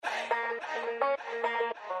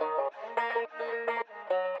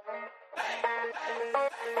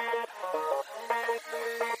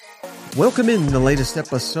Welcome in the latest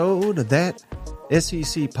episode of that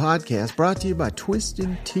SEC podcast brought to you by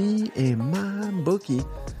Twisted Tea and My Bookie.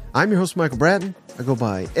 I'm your host, Michael Bratton. I go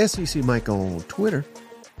by SEC Mike on Twitter.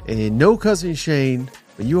 And no cousin Shane,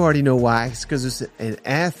 but you already know why. It's because it's an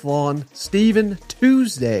Athlon Steven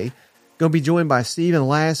Tuesday. Going to be joined by Steven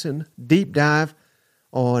Lassan. Deep dive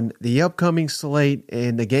on the upcoming slate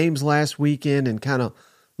and the games last weekend and kind of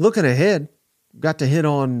looking ahead. Got to hit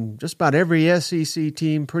on just about every SEC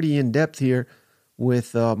team pretty in-depth here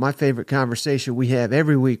with my favorite conversation we have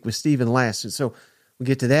every week with Steven Lassan. So we'll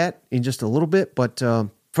get to that in just a little bit. But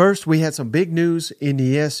first, we had some big news in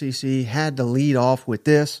the SEC. Had to lead off with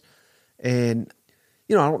this. And,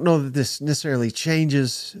 I don't know that this necessarily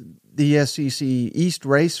changes the SEC East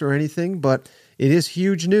race or anything, but it is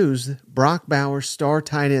huge news. Brock Bowers, star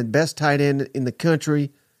tight end, best tight end in the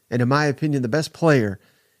country, and in my opinion, the best player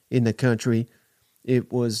in the country.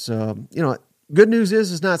 It was, good news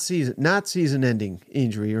is it's not season-ending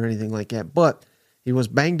injury or anything like that, but he was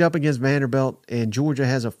banged up against Vanderbilt, and Georgia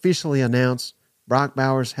has officially announced Brock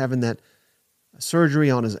Bowers having that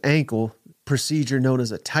surgery on his ankle, procedure known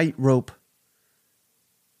as a tightrope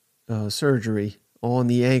surgery on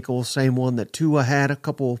the ankle, same one that Tua had a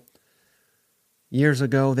couple years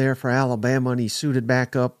ago there for Alabama, and he suited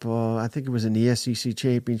back up. I think it was in the SEC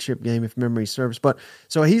championship game, if memory serves. But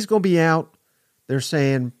so he's going to be out. They're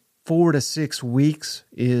saying 4 to 6 weeks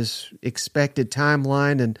is expected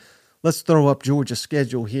timeline. And let's throw up Georgia's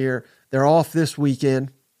schedule here. They're off this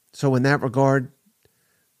weekend. So in that regard,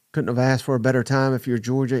 couldn't have asked for a better time if you're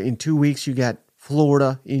Georgia. In 2 weeks, you got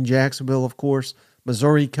Florida in Jacksonville, of course.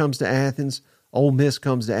 Missouri comes to Athens. Ole Miss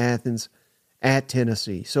comes to Athens at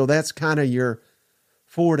Tennessee. So that's kind of your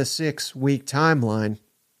 4 to 6 week timeline.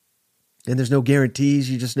 And there's no guarantees.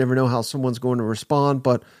 You just never know how someone's going to respond.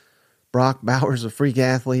 But Brock Bowers is a freak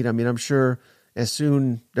athlete. I mean, I'm sure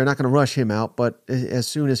they're not going to rush him out, but as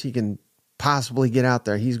soon as he can possibly get out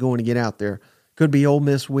there, he's going to get out there. Could be Ole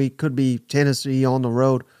Miss week, could be Tennessee on the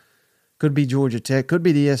road, could be Georgia Tech, could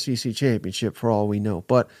be the SEC championship for all we know.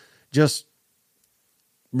 But just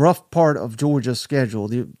rough part of Georgia's schedule,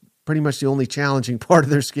 pretty much the only challenging part of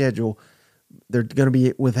their schedule, they're going to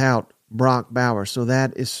be without Brock Bowers. So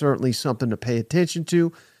that is certainly something to pay attention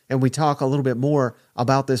to. And we talk a little bit more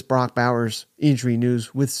about this Brock Bowers injury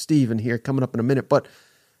news with Steven here coming up in a minute. But,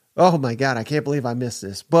 oh my God, I can't believe I missed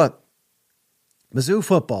this. But Mizzou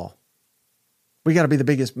football. We got to be the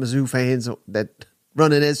biggest Mizzou fans that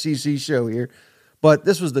run an SEC show here. But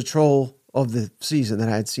this was the troll of the season that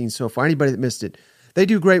I had seen so far. Anybody that missed it, they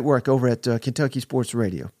do great work over at Kentucky Sports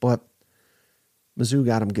Radio. But Mizzou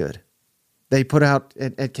got them good. They put out,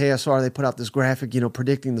 at KSR, they put out this graphic,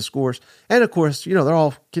 predicting the scores. And, of course, they're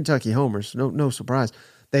all Kentucky homers. No surprise.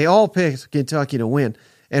 They all picked Kentucky to win.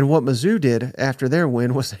 And what Mizzou did after their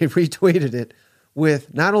win was they retweeted it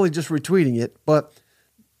with not only just retweeting it, but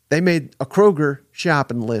they made a Kroger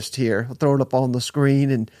shopping list here. I'll throw it up on the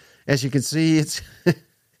screen. And as you can see, it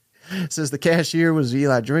says the cashier was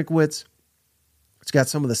Eli Drinkwitz. It's got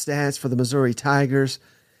some of the stats for the Missouri Tigers.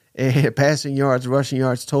 And passing yards, rushing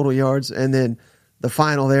yards, total yards, and then the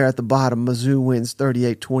final there at the bottom, Mizzou wins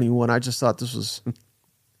 38-21. I just thought this was,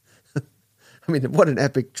 what an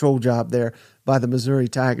epic troll job there by the Missouri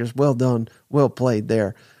Tigers. Well done, well played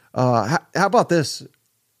there. How about this?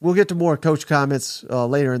 We'll get to more coach comments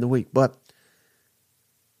later in the week, but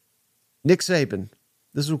Nick Saban,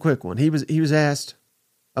 this is a quick one. He was asked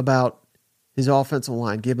about his offensive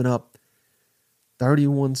line giving up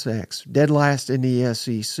 31 sacks, dead last in the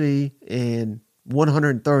SEC and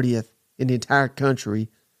 130th in the entire country,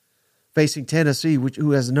 facing Tennessee,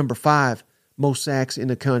 who has the number 5 most sacks in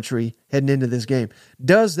the country heading into this game.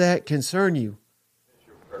 Does that concern you?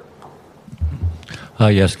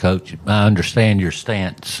 Yes, Coach. I understand your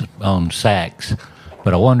stance on sacks,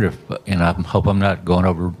 but I wonder if, and I hope I'm not going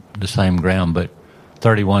over the same ground, but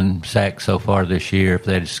 31 sacks so far this year, if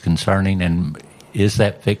that is concerning, and is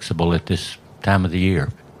that fixable at this time of the year?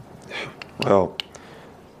 Well,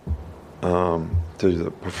 to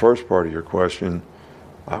the first part of your question,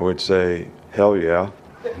 I would say, hell yeah.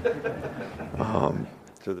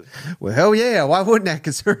 Well, hell yeah. Why wouldn't that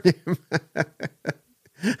concern him?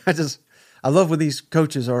 I love when these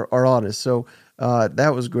coaches are honest. So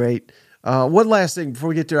that was great. One last thing before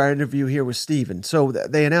we get to our interview here with Steven. So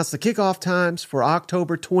they announced the kickoff times for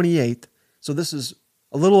October 28th. So this is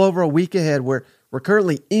a little over a week ahead. We're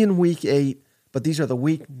currently in week 8. But these are the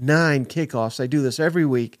week 9 kickoffs. They do this every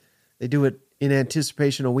week. They do it in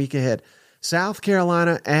anticipation a week ahead. South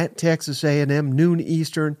Carolina at Texas A&M, noon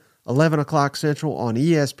Eastern. 11 o'clock Central on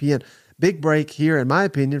ESPN. Big break here, in my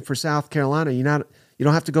opinion, for South Carolina. You don't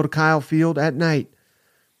have to go to Kyle Field at night.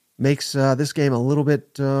 Makes this game a little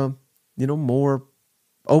bit more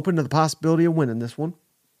open to the possibility of winning this one.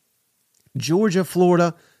 Georgia,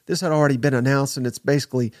 Florida. This had already been announced, and it's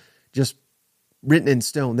basically just written in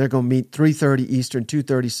stone. They're going to meet 3:30 Eastern,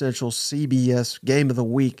 2:30 Central, CBS, game of the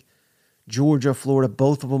week. Georgia, Florida,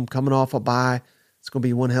 both of them coming off a bye. It's going to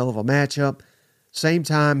be one hell of a matchup. Same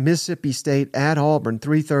time, Mississippi State at Auburn,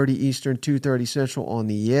 3:30 Eastern, 2:30 Central on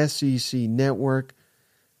the SEC Network.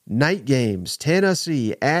 Night games,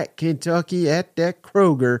 Tennessee at Kentucky at that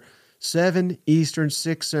Kroger, 7 Eastern,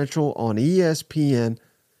 6 Central on ESPN.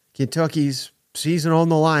 Kentucky's season on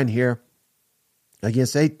the line here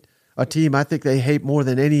against a team I think they hate more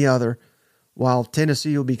than any other, while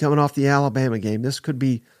Tennessee will be coming off the Alabama game. This could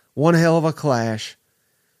be one hell of a clash.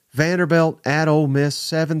 Vanderbilt at Ole Miss,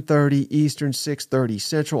 7:30 Eastern, 6:30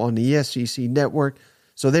 Central on the SEC Network.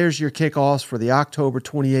 So there's your kickoffs for the October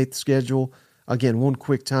 28th schedule. Again, one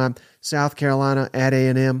quick time. South Carolina at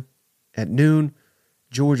A&M at noon.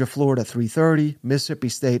 Georgia, Florida, 3:30. Mississippi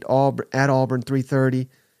State at Auburn, 3:30.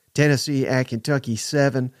 Tennessee at Kentucky,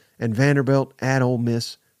 7. And Vanderbilt at Ole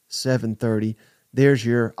Miss, 7:30. There's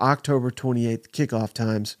your October 28th kickoff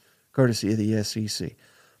times, courtesy of the SEC.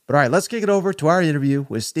 But all right, let's kick it over to our interview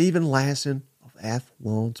with Steven Lassan of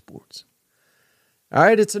Athlon Sports. All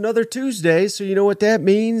right, it's another Tuesday, so you know what that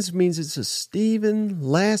means. It means it's a Steven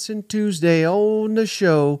Lassan Tuesday on the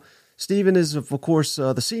show. Steven is, of course,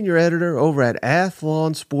 the senior editor over at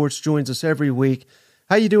Athlon Sports, joins us every week.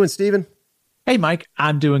 How you doing, Steven? Hey, Mike,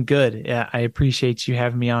 I'm doing good. Yeah, I appreciate you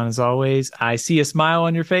having me on as always. I see a smile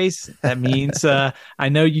on your face. That means I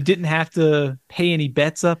know you didn't have to pay any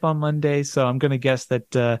bets up on Monday, so I'm going to guess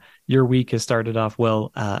that your week has started off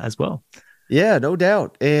well as well. Yeah, no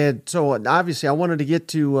doubt. And so obviously I wanted to get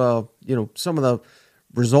to some of the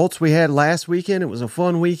results we had last weekend. It was a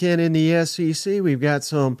fun weekend in the SEC. We've got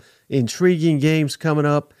some intriguing games coming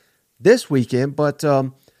up this weekend, but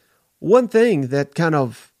one thing that kind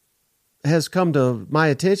of has come to my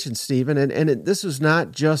attention, Steven, and this is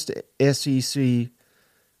not just SEC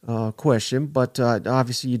question, but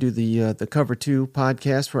obviously you do the Cover 2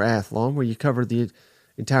 podcast for Athlon, where you cover the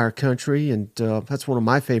entire country, and that's one of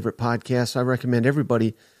my favorite podcasts. I recommend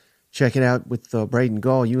everybody check it out with Braden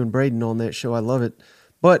Gall. You and Braden on that show. I love it.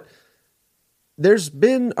 But there's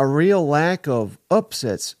been a real lack of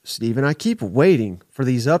upsets, Steven. I keep waiting for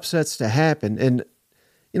these upsets to happen, and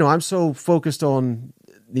I'm so focused on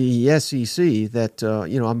the SEC that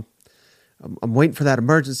I'm waiting for that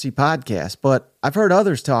emergency podcast, but I've heard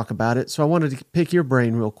others talk about it, so I wanted to pick your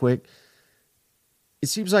brain real quick. It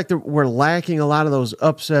seems like we're lacking a lot of those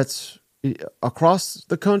upsets across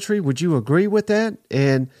the country. Would you agree with that?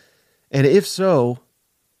 And if so,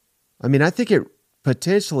 I mean, I think it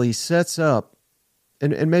potentially sets up,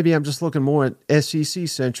 and maybe I'm just looking more at SEC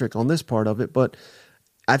centric on this part of it, but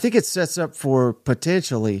I think it sets up for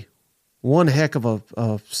potentially one heck of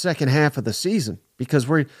a second half of the season, because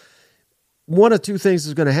one of two things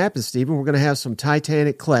is going to happen, Stephen. We're going to have some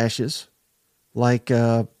titanic clashes like,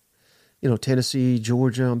 Tennessee,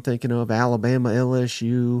 Georgia, I'm thinking of Alabama,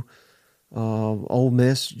 LSU, Ole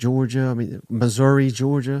Miss, Georgia, Missouri,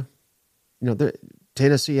 Georgia,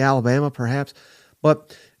 Tennessee, Alabama, perhaps.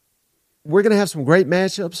 But we're going to have some great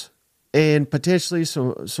matchups and potentially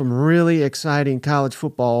some really exciting college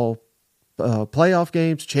football playoff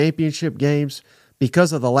games, championship games.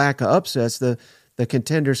 Because of the lack of upsets, the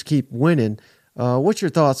contenders keep winning. What's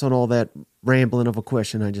your thoughts on all that rambling of a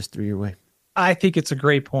question I just threw your way? I think it's a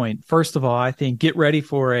great point. First of all, I think get ready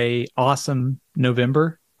for a awesome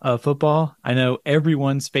November of football. I know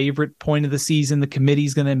everyone's favorite point of the season. The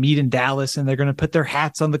committee's going to meet in Dallas, and they're going to put their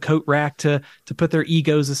hats on the coat rack to put their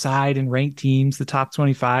egos aside and rank teams, the top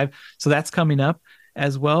 25. So that's coming up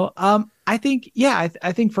as well. I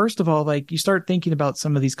think first of all, like, you start thinking about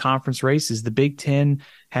some of these conference races. The Big Ten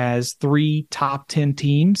has 3 top 10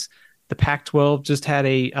 teams. The Pac-12 just had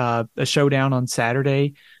a showdown on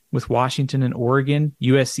Saturday with Washington and Oregon.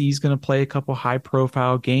 USC is going to play a couple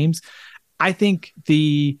high-profile games. I think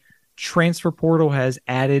the transfer portal has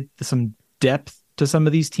added some depth to some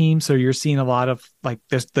of these teams. So you're seeing a lot of, like,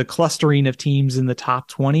 there's the clustering of teams in the top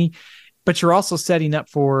 20, but you're also setting up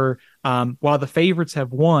for, while the favorites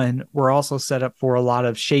have won, we're also set up for a lot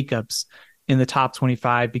of shakeups in the top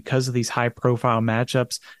 25 because of these high-profile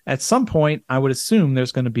matchups. At some point, I would assume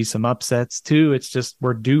there's going to be some upsets too. It's just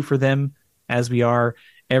we're due for them as we are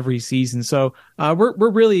every season. So we're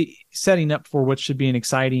really setting up for what should be an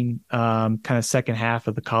exciting kind of second half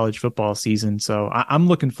of the college football season. So I'm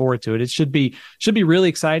looking forward to it. It should be really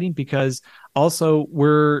exciting because also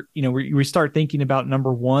we start thinking about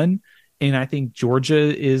number one, and I think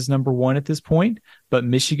Georgia is number one at this point, but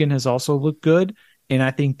Michigan has also looked good. And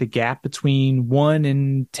I think the gap between 1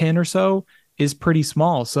 and 10 or so is pretty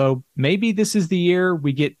small. So maybe this is the year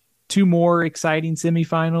we get 2 more exciting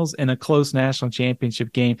semifinals and a close national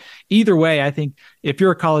championship game. Either way, I think if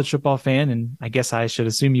you're a college football fan, and I guess I should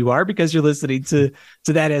assume you are because you're listening to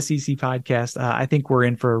that SEC podcast, I think we're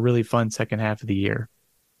in for a really fun second half of the year.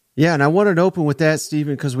 Yeah, and I wanted to open with that,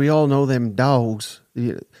 Steven, because we all know them dogs.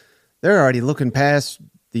 They're already looking past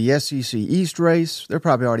the SEC East race. They're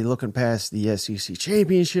probably already looking past the SEC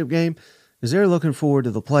championship game because they're looking forward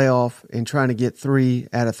to the playoff and trying to get 3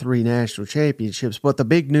 out of 3 national championships. But the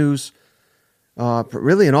big news,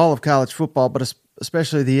 really in all of college football, but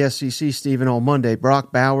especially the SEC, Stephen, on Monday,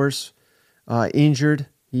 Brock Bowers injured.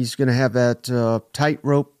 He's going to have that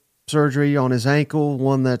tightrope surgery on his ankle,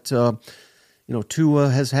 one that Tua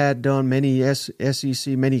has had done. Many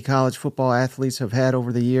SEC, many college football athletes have had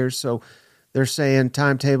over the years. So they're saying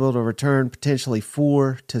timetable to return potentially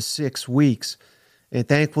 4 to 6 weeks. And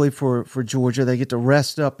thankfully for Georgia, they get to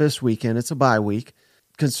rest up this weekend. It's a bye week.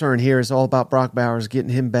 Concern here is all about Brock Bowers,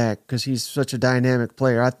 getting him back because he's such a dynamic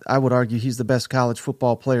player. I would argue he's the best college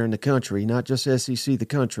football player in the country, not just SEC, the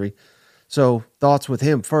country. So thoughts with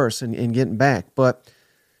him first and getting back. But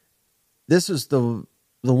this is the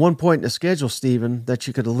one point in the schedule, Stephen, that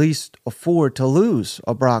you could at least afford to lose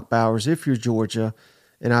a Brock Bowers if you're Georgia.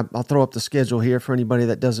 And I'll throw up the schedule here for anybody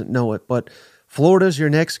that doesn't know it. But Florida's your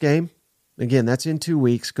next game. Again, that's in 2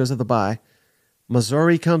 weeks because of the bye.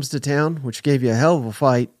 Missouri comes to town, which gave you a hell of a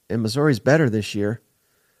fight, and Missouri's better this year.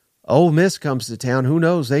 Ole Miss comes to town. Who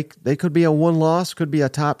knows? They could be a one loss, could be a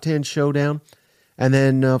top 10 showdown. And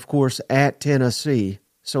then, of course, at Tennessee.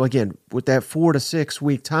 So again, with that 4 to 6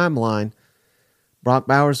 week timeline, Brock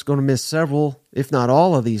Bowers is going to miss several, if not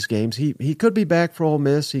all of these games. He could be back for Ole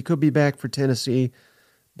Miss. He could be back for Tennessee.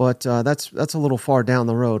 But that's a little far down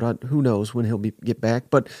the road. Who knows when he'll get back.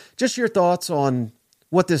 But just your thoughts on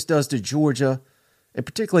what this does to Georgia, and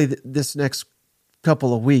particularly this next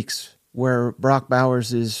couple of weeks where Brock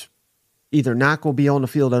Bowers is either not going to be on the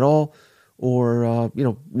field at all or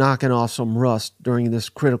knocking off some rust during this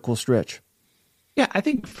critical stretch. Yeah, I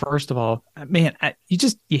think first of all, man,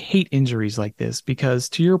 you hate injuries like this because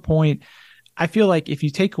to your point, I feel like if you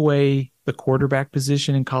take away the quarterback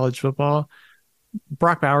position in college football,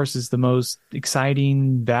 Brock Bowers is the most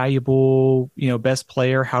exciting, valuable, best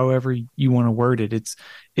player, however you want to word it.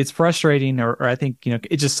 It's frustrating, or I think,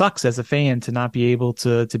 it just sucks as a fan to not be able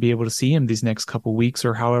to see him these next couple weeks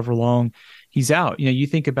or however long he's out. You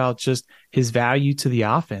think about just his value to the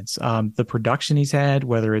offense, the production he's had,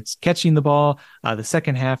 whether it's catching the ball, the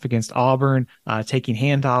second half against Auburn, taking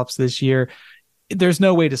handoffs this year. There's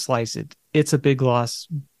no way to slice it. It's a big loss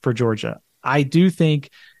for Georgia. I do think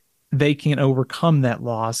they can overcome that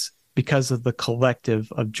loss because of the collective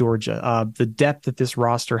of Georgia, the depth that this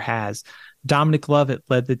roster has. Dominic Lovett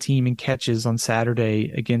led the team in catches on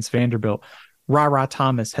Saturday against Vanderbilt. Ra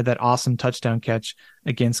Thomas had that awesome touchdown catch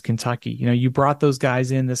against Kentucky. You brought those guys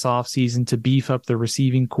in this offseason to beef up the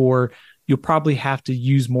receiving core. You'll probably have to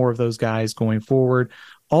use more of those guys going forward.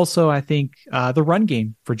 Also, I think the run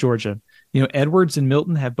game for Georgia. Edwards and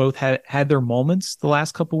Milton have both had their moments the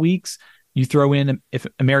last couple weeks. You throw in if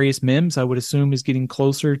Amarius Mims, I would assume, is getting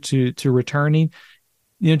closer to returning.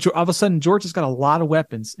 All of a sudden, Georgia's got a lot of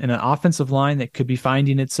weapons and an offensive line that could be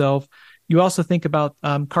finding itself. You also think about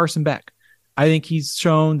Carson Beck. I think he's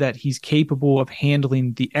shown that he's capable of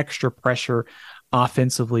handling the extra pressure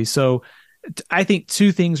offensively. So I think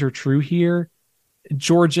 2 things are true here.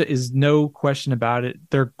 Georgia is no question about it.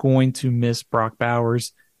 They're going to miss Brock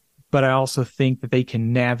Bowers. But I also think that they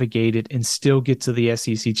can navigate it and still get to the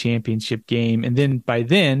SEC championship game. And then by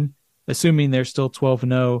then, assuming they're still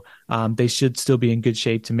 12-0, they should still be in good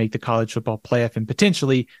shape to make the college football playoff and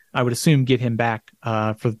potentially, I would assume, get him back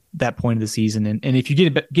for that point of the season. And if you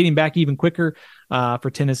get him back even quicker for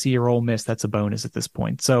Tennessee or Ole Miss, that's a bonus at this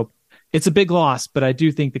point. So it's a big loss, but I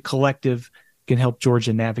do think the collective can help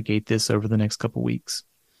Georgia navigate this over the next couple weeks.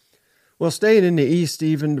 Well, staying in the East,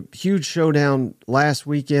 Stephen, huge showdown last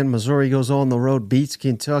weekend. Missouri goes on the road, beats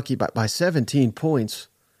Kentucky by 17 points.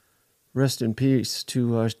 Rest in peace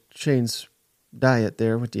to Shane's diet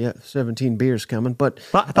there with the 17 beers coming. But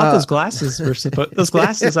I thought those glasses were those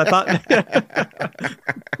glasses. I thought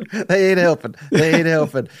they ain't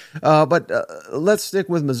helping. But let's stick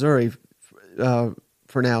with Missouri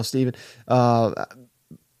for now, Stephen.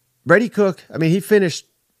 Brady Cook. I mean, he finished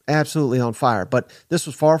absolutely on fire. But this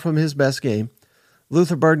was far from his best game.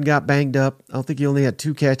 Luther Burden got banged up. I don't think he only had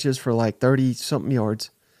 2 catches for like 30-something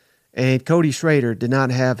yards. And Cody Schrader did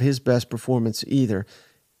not have his best performance either.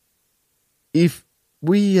 If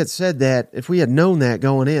we had said that, if we had known that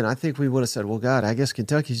going in, I think we would have said, well, God, I guess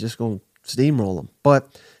Kentucky's just going to steamroll them.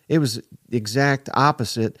 But it was the exact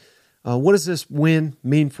opposite. What does this win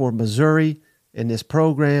mean for Missouri and this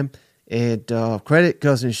program? And credit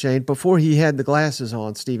Cousin Shane. Before he had the glasses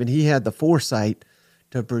on, Stephen, he had the foresight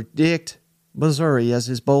to predict Missouri as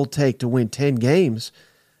his bold take to win 10 games.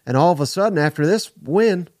 And all of a sudden, after this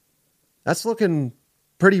win, that's looking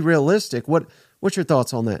pretty realistic. What's your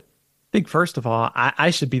thoughts on that? I think, first of all,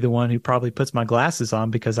 I should be the one who probably puts my glasses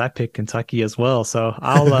on because I picked Kentucky as well. So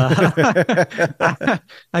I'll,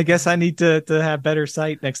 I guess I need to have better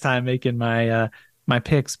sight next time making my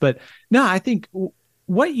picks. But no, I think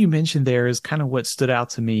what you mentioned there is kind of what stood out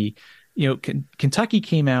to me. Kentucky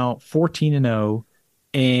came out 14-0,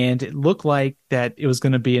 and it looked like that it was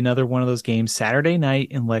going to be another one of those games Saturday night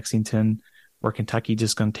in Lexington, where Kentucky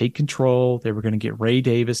just going to take control. They were going to get Ray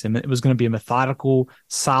Davis, and it was going to be a methodical,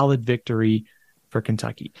 solid victory for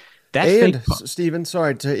Kentucky. Stephen,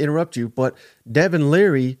 sorry to interrupt you, but Devin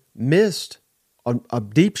Leary missed a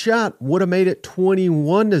deep shot, would have made it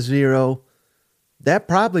 21-0. That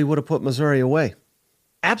probably would have put Missouri away.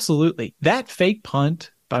 Absolutely. That fake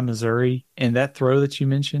punt by Missouri and that throw that you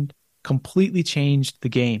mentioned completely changed the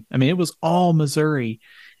game. I mean, it was all Missouri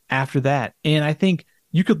after that. And I think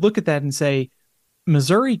you could look at that and say,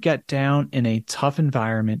 Missouri got down in a tough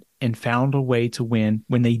environment and found a way to win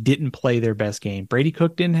when they didn't play their best game. Brady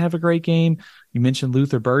Cook didn't have a great game. You mentioned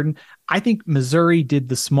Luther Burden. I think Missouri did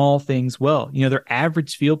the small things well. Their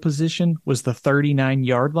average field position was the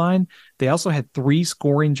 39-yard line. They also had 3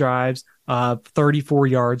 scoring drives, 34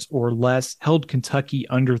 yards or less, held Kentucky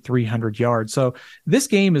under 300 yards. So this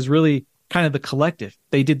game is really kind of the collective.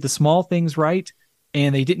 They did the small things right,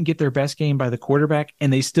 and they didn't get their best game by the quarterback,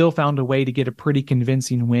 and they still found a way to get a pretty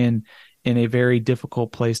convincing win in a very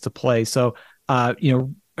difficult place to play. So,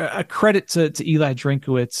 a credit to Eli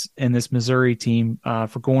Drinkowitz and this Missouri team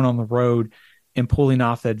for going on the road and pulling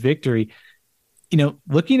off that victory.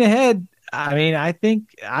 Looking ahead, I mean, I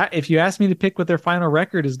think if you ask me to pick what their final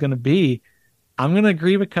record is going to be, I'm going to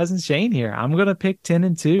agree with Cousin Shane here. I'm going to pick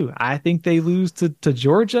 10-2. I think they lose to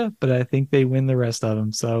Georgia, but I think they win the rest of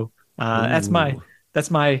them. So that's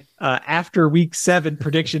my after week 7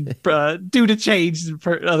 prediction due to change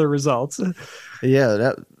for other results.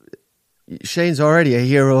 Yeah, Shane's already a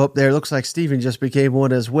hero up there. Looks like Steven just became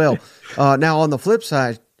one as well. Now on the flip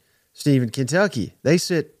side, Steven, Kentucky, they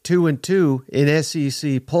sit 2-2 in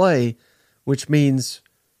SEC play, which means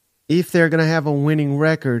if they're going to have a winning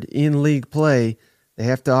record in league play, they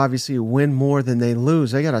have to obviously win more than they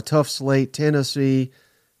lose. They got a tough slate: Tennessee,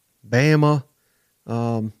 Bama,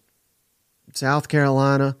 South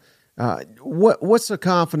Carolina. What's the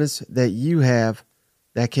confidence that you have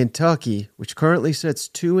that Kentucky, which currently sits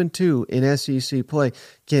 2-2 in SEC play,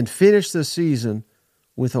 can finish the season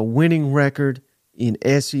with a winning record in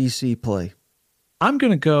SEC play? I'm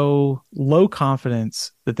going to go low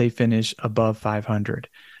confidence that they finish above 500.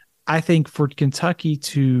 I think for Kentucky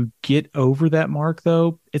to get over that mark,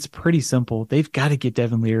 though, it's pretty simple. They've got to get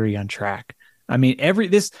Devin Leary on track. I mean,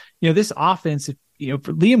 this offense, for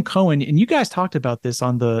Liam Cohen, and you guys talked about this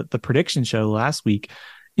on the prediction show last week.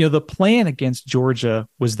 The plan against Georgia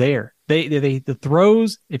was there. The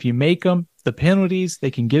throws, if you make them, the penalties,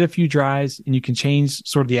 they can get a few drives, and you can change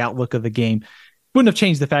sort of the outlook of the game. Wouldn't have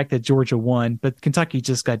changed the fact that Georgia won, but Kentucky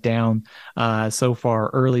just got down so far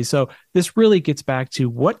early. So this really gets back to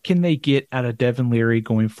what can they get out of Devin Leary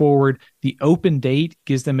going forward. The open date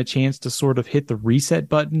gives them a chance to sort of hit the reset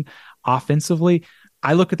button offensively.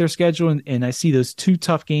 I look at their schedule and I see those 2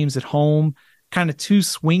 tough games at home, kind of 2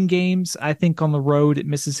 swing games, I think, on the road at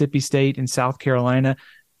Mississippi State and South Carolina.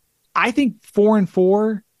 I think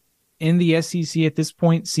 4-4 in the SEC at this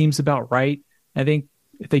point seems about right. I think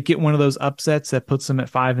if they get one of those upsets, that puts them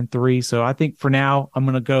at 5-3. So I think for now, I'm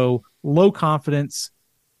going to go low confidence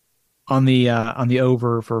on the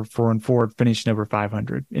over for 4-4, finishing over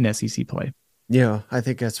 500 in SEC play. Yeah, I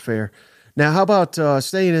think that's fair. Now, how about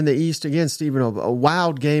staying in the East again, Stephen? A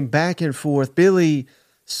wild game, back and forth. Billy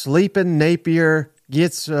sleeping Napier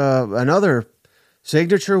gets another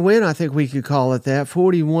signature win, I think we could call it that,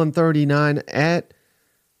 41-39 at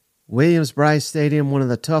Williams-Brice Stadium, one of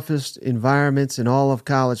the toughest environments in all of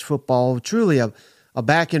college football. Truly a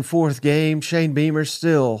back-and-forth game. Shane Beamer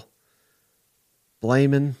still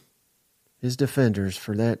blaming his defenders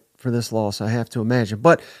for this loss, I have to imagine.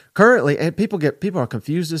 But currently, and people are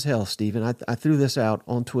confused as hell, Stephen. I threw this out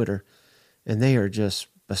on Twitter, and they are just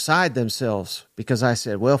beside themselves because I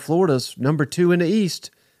said, well, Florida's number 2 in the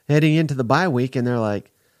East heading into the bye week, and they're like,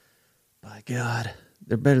 my God,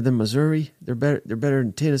 they're better than Missouri. They're better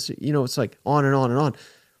than Tennessee. It's like on and on and on.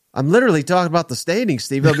 I'm literally talking about the standings,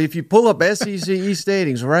 Steve. I mean, if you pull up SEC East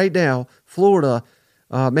standings right now, Florida,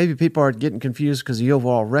 maybe people are getting confused because of the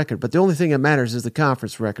overall record, but the only thing that matters is the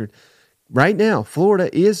conference record. Right now, Florida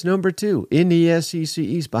is number 2 in the SEC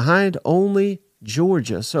East, behind only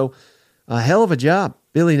Georgia. So a hell of a job,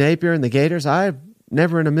 Billy Napier and the Gators. I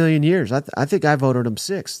never in a million years. I think I voted them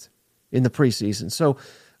 6th in the preseason. So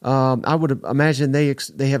I would imagine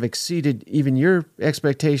they have exceeded even your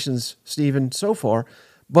expectations, Stephen, so far.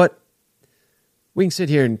 But we can sit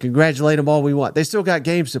here and congratulate them all we want. They still got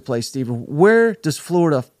games to play, Stephen. Where does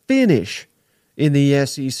Florida finish in the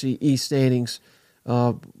SEC East standings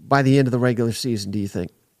by the end of the regular season, do you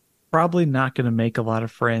think? Probably not going to make a lot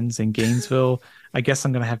of friends in Gainesville. I guess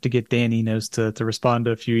I'm going to have to get Dan Enos to respond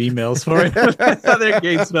to a few emails for it. There,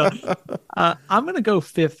 Gainesville. I'm going to go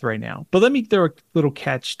 5th right now. But let me throw a little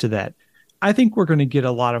catch to that. I think we're going to get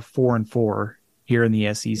a lot of 4-4 here in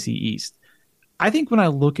the SEC East. I think when I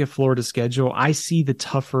look at Florida's schedule, I see the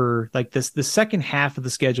tougher, like the second half of the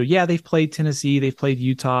schedule. Yeah, they've played Tennessee, they've played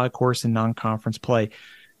Utah, of course, in non-conference play.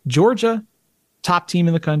 Georgia, top team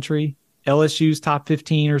in the country. LSU's top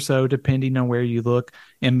 15 or so, depending on where you look.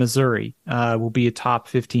 And Missouri will be a top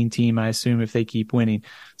 15 team, I assume, if they keep winning.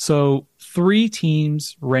 So 3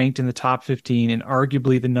 teams ranked in the top 15 and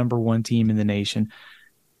arguably the number 1 team in the nation.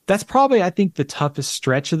 That's probably, I think, the toughest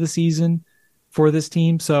stretch of the season for this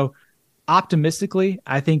team. So optimistically,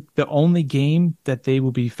 I think the only game that they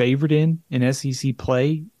will be favored in SEC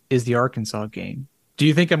play is the Arkansas game. Do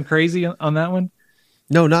you think I'm crazy on that one?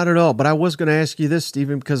 No, not at all. But I was going to ask you this,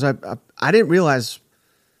 Stephen, because I didn't realize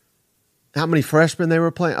how many freshmen they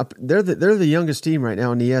were playing. They're the youngest team right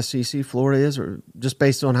now in the SEC. Florida is, or just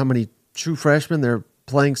based on how many true freshmen they're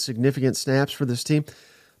playing significant snaps for this team.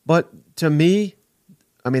 But to me,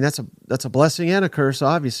 I mean that's a blessing and a curse.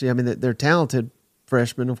 Obviously, I mean they're talented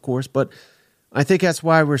freshmen, of course, but I think that's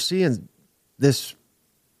why we're seeing this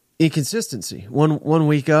inconsistency. One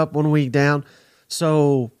week up, 1 week down.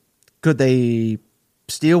 So could they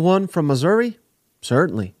steal one from Missouri?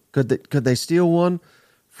 Certainly. Could they steal one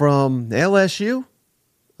from LSU?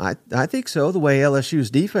 I think so, the way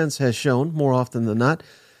LSU's defense has shown more often than not.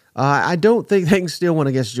 I don't think they can steal one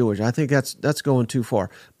against Georgia. I think that's going too far.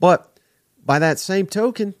 But by that same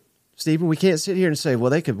token, Stephen, we can't sit here and say, well,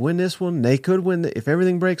 they could win this one. They could win if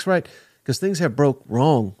everything breaks right, because things have broke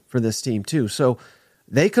wrong for this team too. So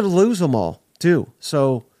they could lose them all too.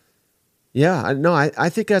 So yeah, I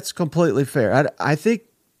think that's completely fair. I think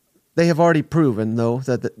they have already proven though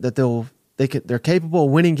that they're capable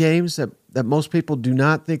of winning games that most people do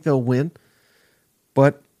not think they'll win,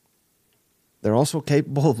 but they're also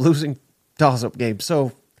capable of losing toss-up games.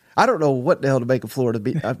 So I don't know what the hell to make of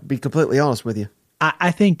Florida. I'll be completely honest with you.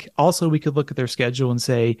 I think also we could look at their schedule and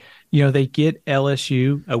say, they get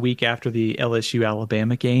LSU a week after the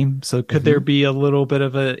LSU-Alabama game. So could there be a little bit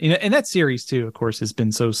of and that series too, of course, has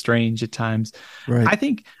been so strange at times. Right. I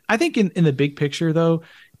think in the big picture though,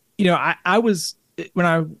 I was, when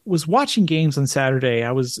I was watching games on Saturday,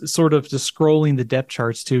 I was sort of just scrolling the depth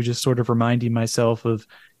charts too, just sort of reminding myself of,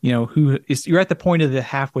 you're at the point of the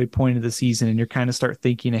halfway point of the season and you're kind of start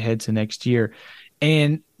thinking ahead to next year.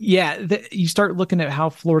 And yeah, you start looking at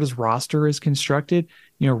how Florida's roster is constructed.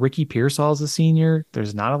 Ricky Pearsall is a senior.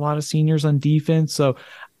 There's not a lot of seniors on defense. So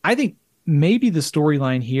I think maybe the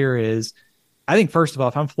storyline here is, I think first of all,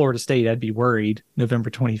 if I'm Florida State, I'd be worried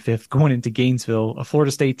November 25th going into Gainesville, a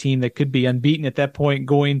Florida State team that could be unbeaten at that point,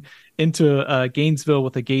 going into Gainesville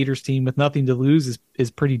with a Gators team with nothing to lose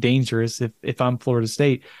is pretty dangerous if I'm Florida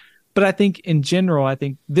State. But I think in general, I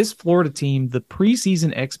think this Florida team, the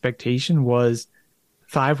preseason expectation was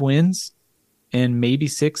 5 wins and maybe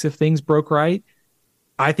 6 if things broke right.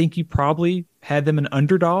 I think you probably had them an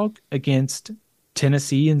underdog against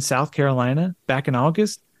Tennessee and South Carolina back in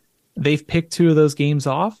August. They've picked 2 of those games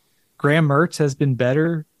off. Graham Mertz has been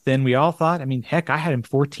better than we all thought. I mean, heck, I had him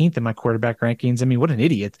 14th in my quarterback rankings. I mean, what an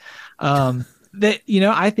idiot. I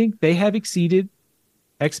think they have exceeded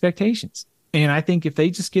expectations. And I think if they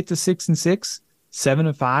just get to 6-6,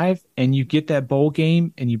 7-5, and you get that bowl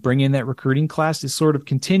game and you bring in that recruiting class, is sort of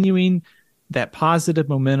continuing that positive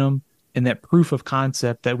momentum and that proof of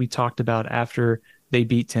concept that we talked about after they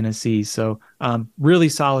beat Tennessee. So really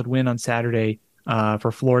solid win on Saturday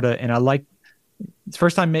for Florida. And I like, it's the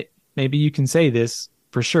first time maybe you can say this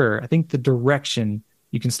for sure. I think the direction,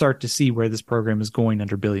 you can start to see where this program is going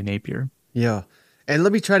under Billy Napier. Yeah. And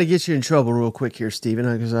let me try to get you in trouble real quick here,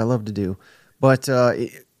 Stephen, because I love to do. But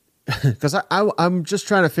because I'm just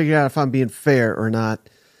trying to figure out if I'm being fair or not.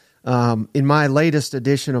 In my latest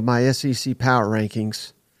edition of my SEC Power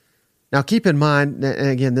Rankings, now keep in mind, and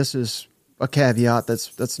again, this is a caveat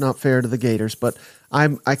that's not fair to the Gators, but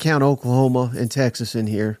I count Oklahoma and Texas in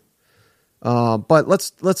here. But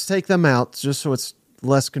let's take them out just so it's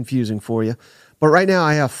less confusing for you. But right now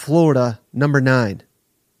I have Florida number 9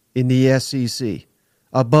 in the SEC,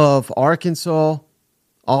 above Arkansas,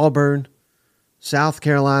 Auburn, South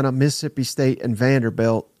Carolina, Mississippi State, and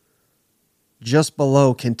Vanderbilt, just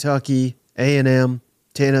below Kentucky, A&M,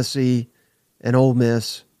 Tennessee, and Ole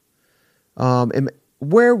Miss. And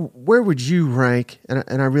where would you rank?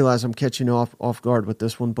 And I realize I'm catching you off guard with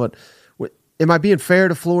this one, but am I being fair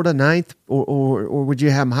to Florida 9th, or would you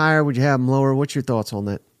have them higher? Would you have them lower? What's your thoughts on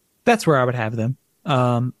that? That's where I would have them.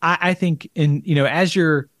 I think as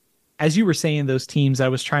you were saying those teams, I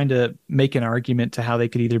was trying to make an argument to how they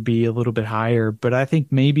could either be a little bit higher, but I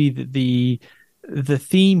think maybe the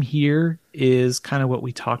theme here is kind of what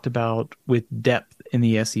we talked about with depth in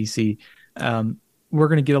the SEC. We're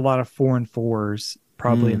going to get a lot of 4 and 4s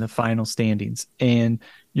probably in the final standings, and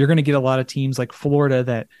you're going to get a lot of teams like Florida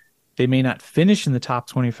that they may not finish in the top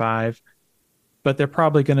 25, but they're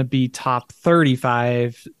probably going to be top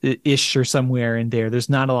 35-ish or somewhere in there. There's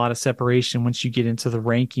not a lot of separation once you get into the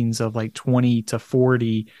rankings of like 20 to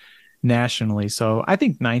 40 nationally. So I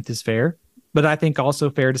think 9th is fair, but I think also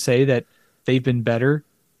fair to say that they've been better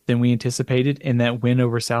than we anticipated, and that win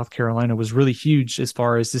over South Carolina was really huge as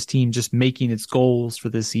far as this team just making its goals for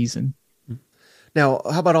this season. Now,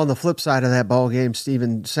 how about on the flip side of that ball game,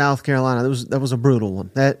 Steven? South Carolina, that was a brutal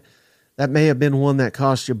one. That may have been one that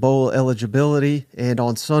cost you bowl eligibility. And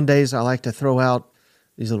on Sundays, I like to throw out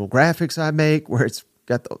these little graphics I make where it's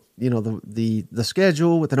got the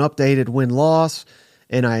schedule with an updated win-loss.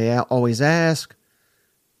 And I always ask,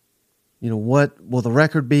 what will the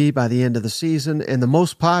record be by the end of the season? And the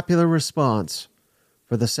most popular response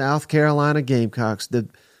for the South Carolina Gamecocks, the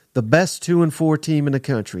best 2-4 team in the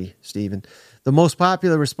country, Steven, the most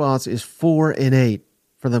popular response is 4-8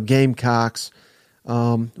 for the Gamecocks.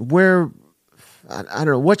 I don't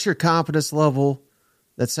know, what's your confidence level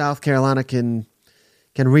that South Carolina can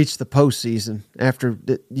reach the postseason after?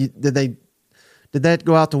 Did that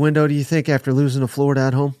go out the window, do you think, after losing to Florida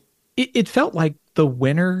at home? It felt like the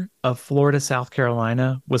winner of Florida, South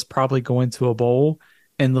Carolina was probably going to a bowl,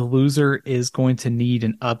 and the loser is going to need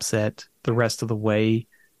an upset the rest of the way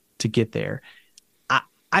to get there.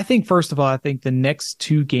 I think, first of all, the next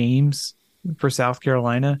 2 games for South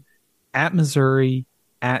Carolina, at Missouri,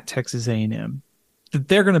 at Texas A&M,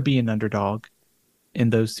 they're going to be an underdog in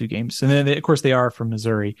those 2 games. And then, of course, they are from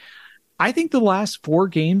Missouri. I think the last 4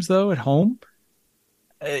 games, though, at home,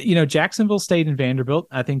 Jacksonville State and Vanderbilt,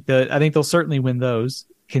 I think they'll certainly win those.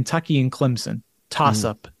 Kentucky and Clemson,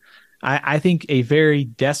 toss-up. I think a very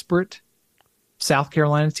desperate South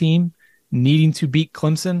Carolina team needing to beat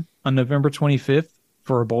Clemson on November 25th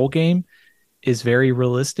for a bowl game is very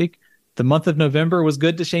realistic. The month of November was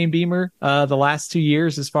good to Shane Beamer the last 2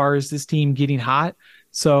 years as far as this team getting hot.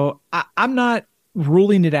 So I'm not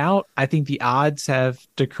ruling it out. I think the odds have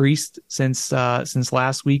decreased since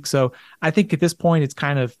last week. So I think at this point it's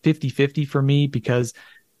kind of 50-50 for me, because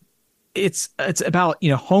it's about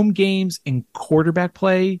home games and quarterback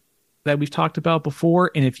play that we've talked about before.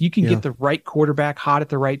 And if you can get the right quarterback hot at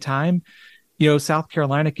the right time, South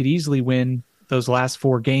Carolina could easily win those last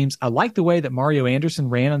 4 games. I like the way that Mario Anderson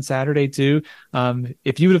ran on Saturday too.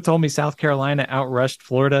 If you would have told me South Carolina outrushed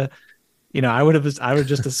Florida, I would have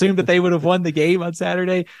just assumed that they would have won the game on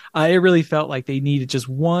Saturday. It really felt like they needed just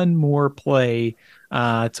one more play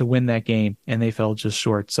to win that game, and they fell just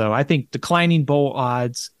short. So I think declining bowl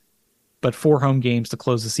odds, but 4 home games to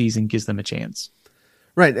close the season gives them a chance.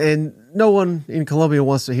 Right, and no one in Columbia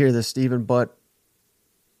wants to hear this, Steven, but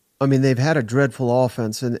I mean, they've had a dreadful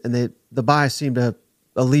offense, and the bye seemed to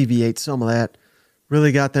alleviate some of that,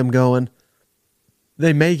 really got them going.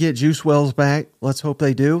 They may get Juice Wells back. Let's hope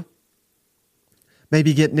they do.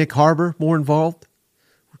 Maybe get Nick Harbor more involved.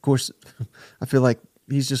 Of course, I feel like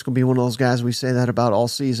he's just going to be one of those guys we say that about all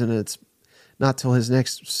season, and it's not till his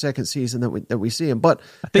second season that we see him. But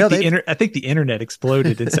I think the internet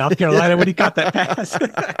exploded in South Carolina when he caught that pass.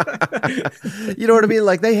 You know what I mean?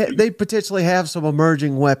 Like they potentially have some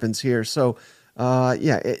emerging weapons here. So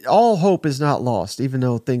all hope is not lost, even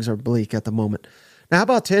though things are bleak at the moment. Now, how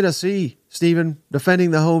about Tennessee, Steven,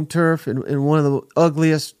 defending the home turf in one of the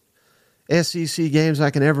ugliest SEC games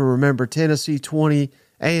I can ever remember? Tennessee 20,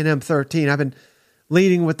 A&M 13. I've been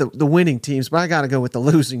leading with the winning teams, but I got to go with the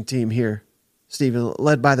losing team here, Steven,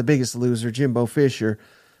 led by the biggest loser, Jimbo Fisher.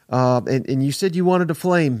 And you said you wanted to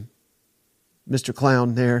flame Mr.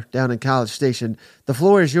 Clown there down in College Station. The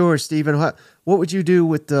floor is yours, Steven. What would you do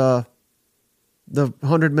with the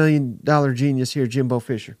 $100 million genius here, Jimbo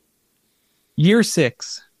Fisher? Year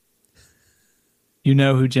 6. You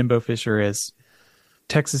know who Jimbo Fisher is.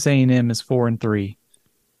 Texas A&M is 4-3.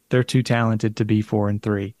 They're too talented to be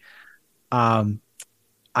 4-3.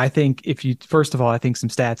 I think first of all, I think some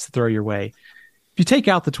stats to throw your way. If you take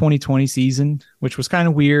out the 2020 season, which was kind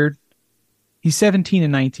of weird, he's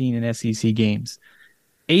 17-19 in SEC games,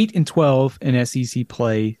 8-12 in SEC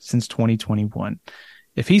play since 2021.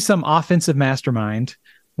 If he's some offensive mastermind,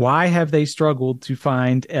 why have they struggled to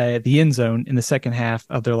find the end zone in the second half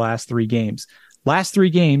of their last 3 games? Last 3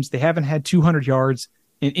 games, they haven't had 200 yards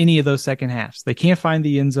in any of those second halves. They can't find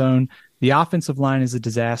the end zone. The offensive line is a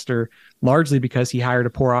disaster, largely because he hired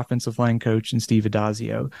a poor offensive line coach in Steve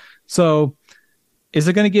Adazio. So is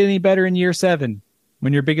it going to get any better in year 7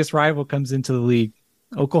 when your biggest rival comes into the league?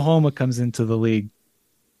 Oklahoma comes into the league.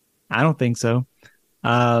 I don't think so.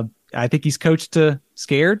 I think he's coached to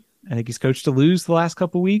scared. I think he's coached to lose the last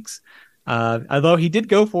couple weeks. Although he did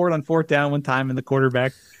go for it on 4th down one time and the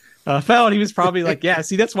quarterback fell, and he was probably like, yeah,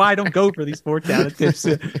 see, that's why I don't go for these 4th down attempts.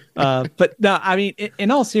 But no, I mean,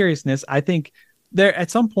 in all seriousness, I think there at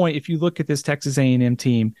some point, if you look at this Texas A&M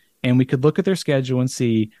team, and we could look at their schedule and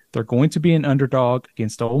see they're going to be an underdog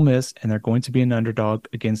against Ole Miss, and they're going to be an underdog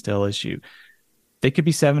against LSU. They could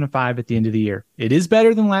be 7-5 at the end of the year. It is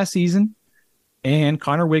better than last season, and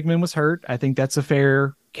Connor Wigman was hurt. I think that's a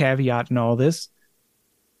fair caveat in all this.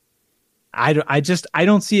 I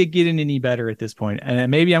don't see it getting any better at this point.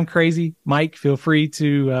 And maybe I'm crazy. Mike, feel free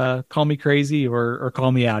to call me crazy or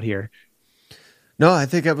call me out here. No, I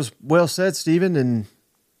think that was well said, Steven. And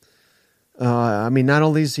I mean, not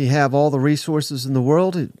only does he have all the resources in the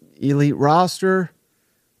world, elite roster,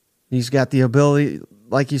 he's got the ability,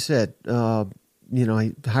 like you said, he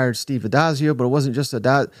hired Steve Adazio, but it wasn't just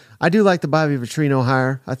I do like the Bobby Petrino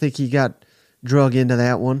hire. I think he got drug into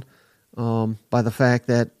that one by the fact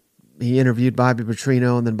that he interviewed Bobby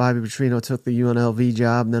Petrino, and then Bobby Petrino took the UNLV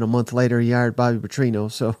job, and then a month later he hired Bobby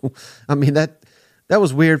Petrino. So, I mean, that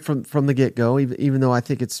was weird from the get-go, even though I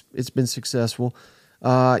think it's been successful.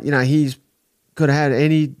 He's could have had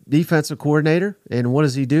any defensive coordinator, and what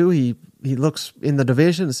does he do? He looks in the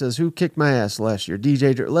division and says, who kicked my ass last year?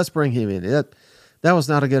 Let's bring him in. That was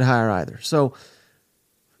not a good hire either. So,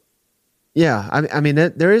 yeah, I mean,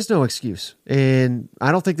 there is no excuse. And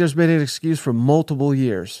I don't think there's been an excuse for multiple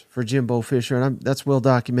years for Jimbo Fisher, and that's well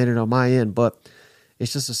documented on my end. But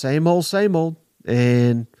it's just the same old.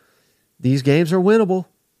 And these games are winnable.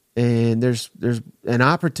 And there's an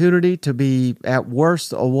opportunity to be, at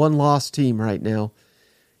worst, a one-loss team right now.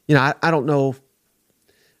 I don't know.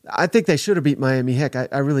 I think they should have beat Miami. Heck,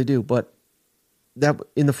 I really do. But that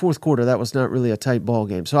in the fourth quarter, that was not really a tight ball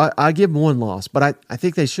game. So I give them one loss, but I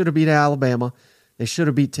think they should have beat Alabama. They should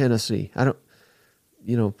have beat Tennessee.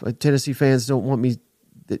 Tennessee fans don't want me.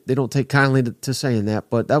 They don't take kindly to saying that,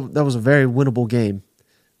 but that was a very winnable game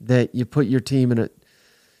that you put your team in it.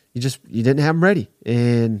 You didn't have them ready,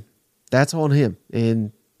 and that's on him.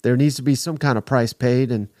 And there needs to be some kind of price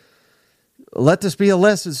paid. And let this be a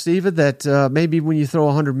lesson, Steven, that maybe when you throw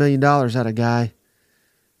 $100 million at a guy,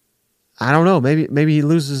 I don't know. Maybe he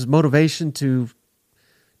loses motivation to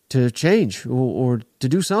change or to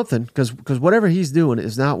do something because whatever he's doing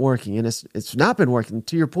is not working, and it's not been working.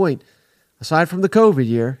 To your point, aside from the COVID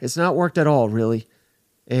year, it's not worked at all, really.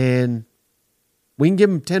 And we can give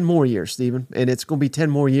him 10 more years, Steven, and it's going to be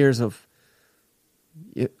 10 more years of.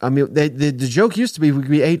 I mean, the joke used to be we'd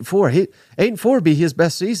be 8-4. 8-4 would be his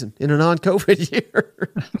best season in a non-COVID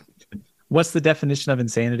year. What's the definition of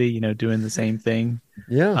insanity? Doing the same thing,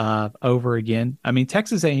 over again. I mean,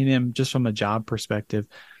 Texas A&M, just from a job perspective,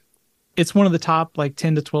 it's one of the top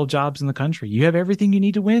 10 to 12 jobs in the country. You have everything you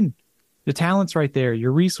need to win. The talent's right there.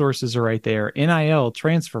 Your resources are right there. NIL,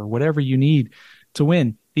 transfer, whatever you need to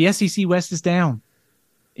win. The SEC West is down.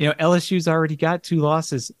 LSU's already got 2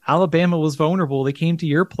 losses. Alabama was vulnerable. They came to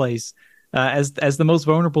your place as the most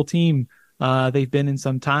vulnerable team they've been in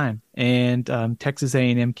some time, and Texas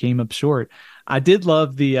A&M came up short. I did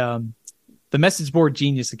love the Message Board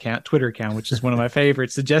Genius Twitter account, which is one of my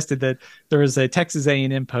favorites, suggested that there was a Texas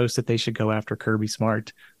A&M post that they should go after Kirby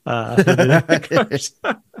Smart. That's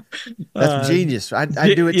genius. I'd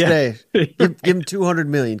do it today. Give him $200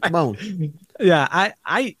 million. Come on. Yeah,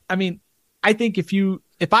 I mean, I think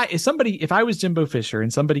if I was Jimbo Fisher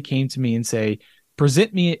and somebody came to me and say,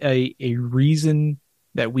 present me a reason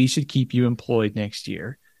that we should keep you employed next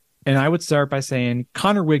year, And I would start by saying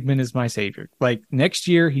Connor Wigman is my savior. Like next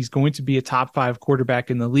year, he's going to be a top 5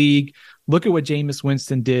 quarterback in the league. Look at what Jameis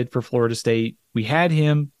Winston did for Florida State. We had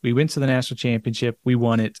him. We went to the national championship. We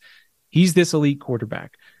won it. He's this elite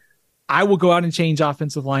quarterback. I will go out and change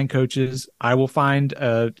offensive line coaches. I will find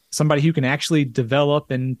somebody who can actually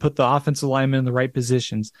develop and put the offensive linemen in the right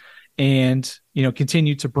positions and,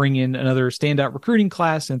 continue to bring in another standout recruiting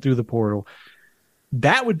class and through the portal.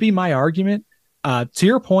 That would be my argument. To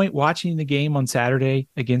your point, watching the game on Saturday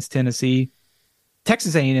against Tennessee,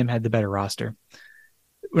 Texas A&M had the better roster.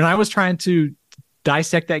 When I was trying to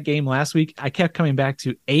dissect that game last week, I kept coming back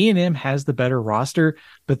to A&M has the better roster,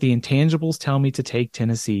 but the intangibles tell me to take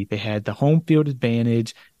Tennessee. They had the home field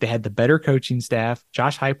advantage. They had the better coaching staff.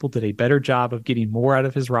 Josh Heupel did a better job of getting more out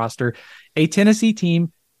of his roster. A Tennessee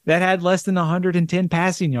team that had less than 110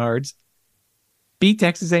 passing yards beat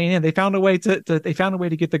Texas A&M. They found a way to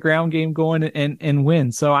get the ground game going and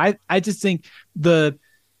win. So I just think the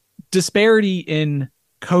disparity in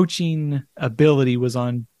coaching ability was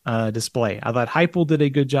on display. I thought Heupel did a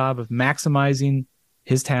good job of maximizing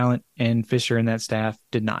his talent, and Fisher and that staff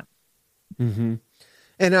did not. Mm-hmm.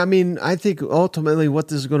 And I mean, I think ultimately what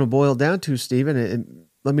this is going to boil down to, Steven, and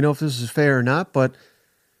let me know if this is fair or not, but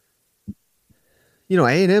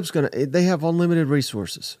A&M's they have unlimited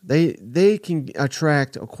resources. They can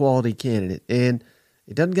attract a quality candidate, and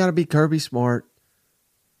it doesn't got to be Kirby Smart.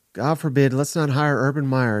 God forbid, let's not hire Urban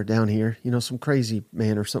Meyer down here, some crazy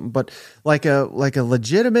man or something, but like a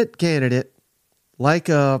legitimate candidate, like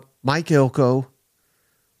a Mike Elko,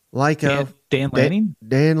 like a Dan Lanning.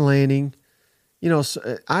 Dan Lanning,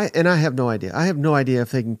 I have no idea. I have no idea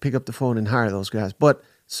if they can pick up the phone and hire those guys, but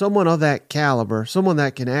someone of that caliber, someone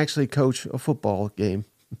that can actually coach a football game.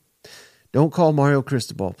 Don't call Mario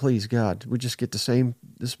Cristobal, please, God. We just get the same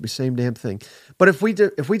damn thing. But if we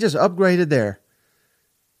just upgraded there,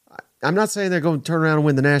 I'm not saying they're going to turn around and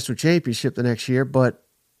win the national championship the next year, but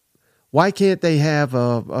why can't they have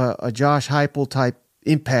a Josh Heupel type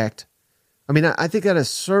impact? I mean, I think that is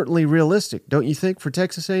certainly realistic, don't you think, for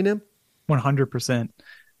Texas A&M? 100%.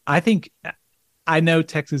 I know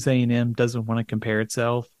Texas A&M doesn't want to compare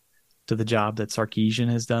itself to the job that Sarkisian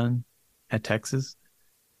has done at Texas,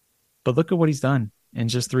 but look at what he's done in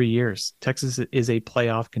just 3 years. Texas is a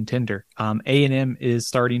playoff contender. A&M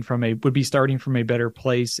would be starting from a better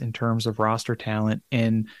place in terms of roster talent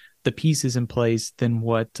and the pieces in place than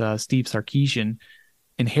what Steve Sarkisian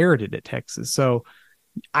inherited at Texas. So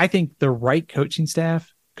I think the right coaching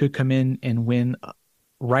staff could come in and win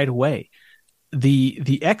right away.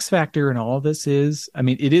 The X factor in all of this is,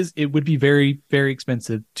 it would be very, very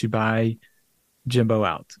expensive to buy Jimbo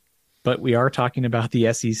out. But we are talking about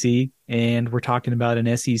the SEC, and we're talking about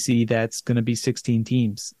an SEC that's going to be 16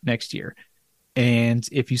 teams next year. And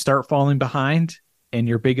if you start falling behind and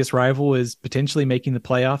your biggest rival is potentially making the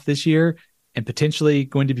playoff this year and potentially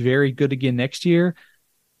going to be very good again next year,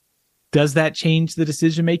 does that change the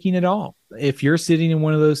decision-making at all? If you're sitting in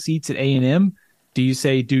one of those seats at A&M, do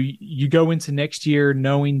you go into next year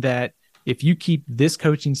knowing that if you keep this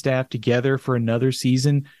coaching staff together for another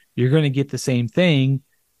season, you're going to get the same thing?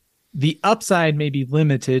 The upside may be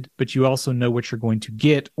limited, but you also know what you're going to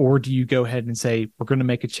get. Or do you go ahead and say, we're going to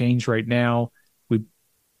make a change right now? We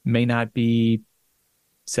may not be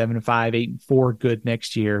 7-5, 8-4 good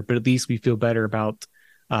next year, but at least we feel better about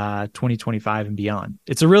 2025 and beyond.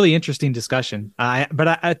 It's a really interesting discussion.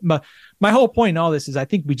 But my whole point in all this is I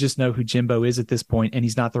think we just know who Jimbo is at this point, and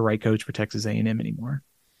he's not the right coach for Texas A&M anymore.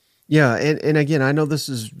 Yeah, and again, I know this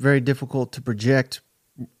is very difficult to project.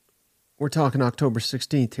 We're talking October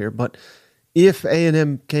 16th here, but if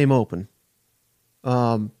A&M came open,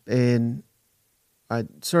 and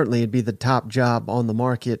certainly it'd be the top job on the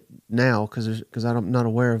market now because I'm not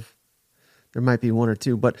aware of. There might be one or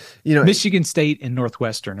two, but Michigan State and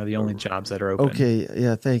Northwestern are the only jobs that are open. Okay,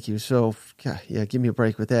 yeah, thank you. So, yeah, give me a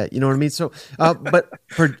break with that. You know what I mean? So, but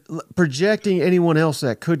projecting anyone else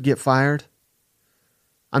that could get fired,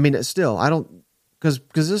 I mean, still, I don't because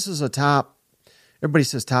this is a top. Everybody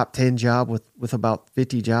says top 10 job with about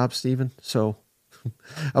 50 jobs, Steven. So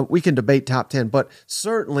we can debate top 10, but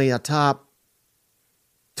certainly a top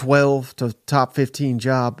 12 to top 15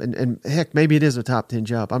 job, and heck, maybe it is a top 10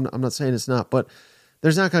 job. I'm not saying it's not, but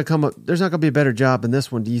there's not going to be a better job than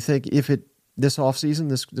this one. Do you think this offseason,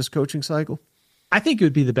 this coaching cycle? I think it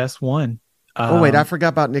would be the best one. Wait, I forgot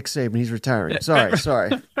about Nick Saban. He's retiring.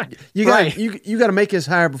 Sorry. You got to make his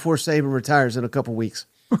hire before Saban retires in a couple weeks.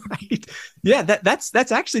 Right. Yeah, that's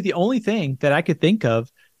actually the only thing that I could think of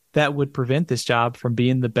that would prevent this job from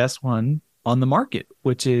being the best one on the market,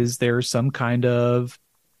 which is there's some kind of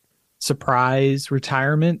surprise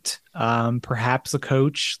retirement, perhaps a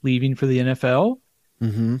coach leaving for the NFL.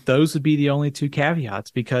 Mm-hmm. Those would be the only two caveats,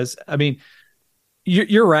 because, I mean,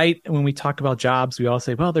 you're right. When we talk about jobs, we all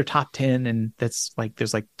say, well, they're top 10, and that's like,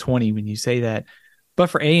 there's like 20 when you say that. But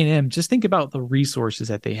for A&M, just think about the resources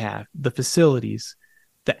that they have, the facilities,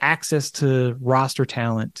 the access to roster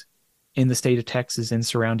talent in the state of Texas and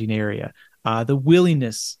surrounding area, the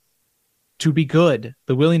willingness to be good,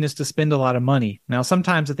 the willingness to spend a lot of money. Now,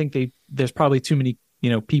 sometimes I think there's probably too many,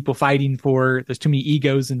 people fighting there's too many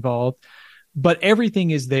egos involved, but everything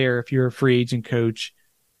is there if you're a free agent coach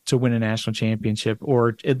to win a national championship,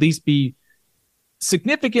 or at least be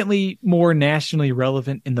significantly more nationally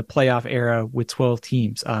relevant in the playoff era with 12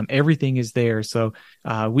 teams. Everything is there. So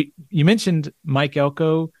you mentioned Mike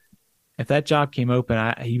Elko. If that job came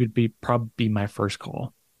open, he would probably be my first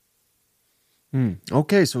call.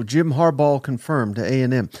 Okay, so Jim Harbaugh confirmed to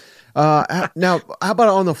A&M. Now, how about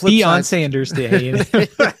on the flip side? Deion Sanders to A&M.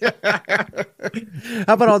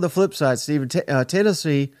 How about on the flip side, Steven?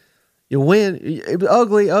 Tennessee, you win. It was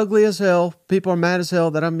ugly as hell. People are mad as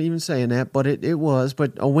hell that I'm even saying that, but it was.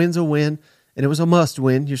 But a win's a win, and it was a must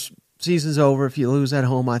win. Your season's over if you lose at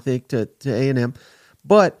home, I think, to A&M.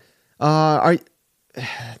 But I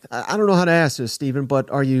don't know how to ask this, Steven, but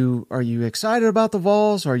are you excited about the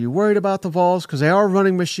Vols? Are you worried about the Vols? Because they are a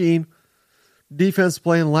running machine. Defense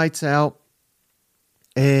playing lights out.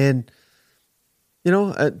 And,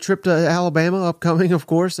 a trip to Alabama upcoming, of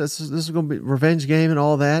course. This is going to be a revenge game and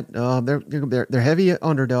all that. They're heavy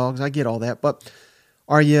underdogs. I get all that. But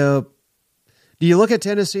do you look at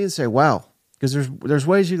Tennessee and say, wow? Because there's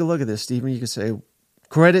ways you can look at this, Steven. You can say,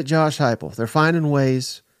 credit Josh Heupel. They're finding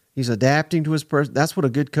ways. He's adapting to his person. That's what a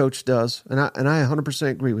good coach does, and I 100%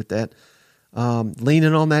 agree with that.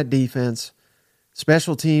 Leaning on that defense,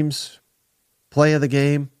 special teams, play of the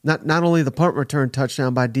game. Not only the punt return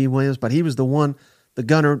touchdown by D. Williams, but he was the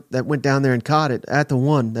gunner that went down there and caught it at the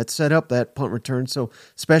one that set up that punt return. So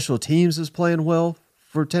special teams is playing well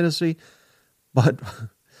for Tennessee, but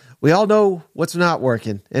we all know what's not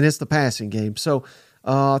working, and it's the passing game. So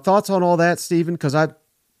thoughts on all that, Steven? Because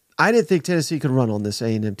I didn't think Tennessee could run on this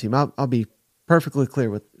A&M team. I'll be perfectly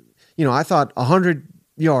clear with, I thought 100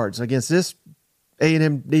 yards against this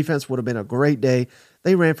A&M defense would have been a great day.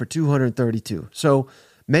 They ran for 232. So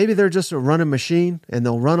maybe they're just a running machine, and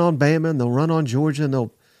they'll run on Bama, and they'll run on Georgia,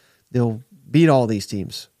 and they'll beat all these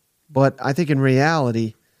teams. But I think in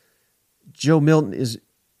reality, they're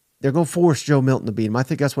going to force Joe Milton to beat them. I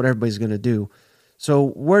think that's what everybody's going to do. So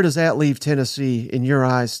where does that leave Tennessee in your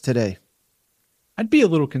eyes today? I'd be a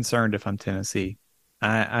little concerned if I'm Tennessee.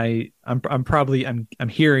 I'm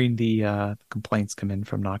hearing the complaints come in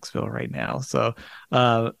from Knoxville right now. So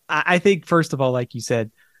I think, first of all, like you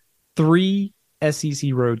said, 3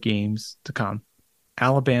 SEC road games to come: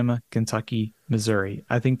 Alabama, Kentucky, Missouri.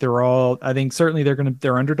 I think certainly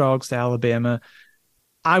they're underdogs to Alabama.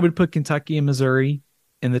 I would put Kentucky and Missouri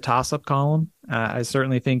in the toss-up column. I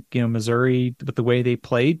certainly think Missouri, with the way they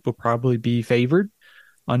played, will probably be favored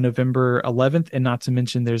on November 11th, and not to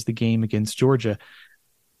mention there's the game against Georgia.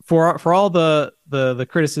 For all the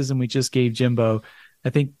criticism we just gave Jimbo,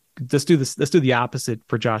 I think let's do the opposite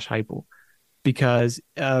for Josh Heupel, because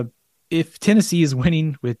if Tennessee is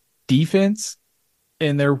winning with defense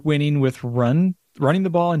and they're winning with running the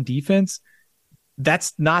ball in defense,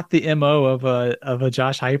 that's not the MO of a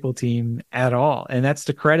Josh Heupel team at all, and that's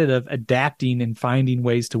the credit of adapting and finding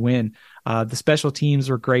ways to win. The special teams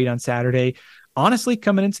were great on Saturday. Honestly,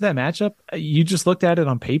 coming into that matchup, you just looked at it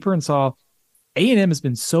on paper and saw A&M has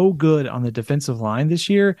been so good on the defensive line this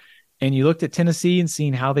year. And you looked at Tennessee and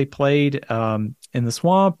seeing how they played in the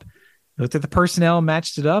Swamp, looked at the personnel,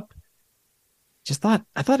 matched it up. I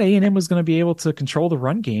thought A&M was going to be able to control the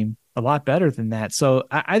run game a lot better than that. So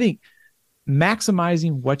I think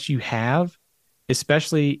maximizing what you have,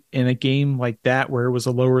 especially in a game like that where it was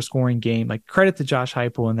a lower scoring game, like, credit to Josh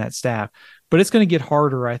Heupel and that staff. But it's going to get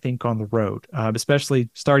harder, I think, on the road, especially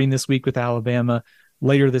starting this week with Alabama,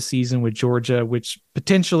 later this season with Georgia, which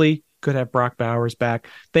potentially could have Brock Bowers back.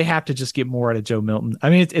 They have to just get more out of Joe Milton. I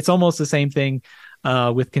mean, it's almost the same thing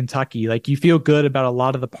with Kentucky. Like, you feel good about a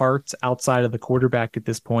lot of the parts outside of the quarterback at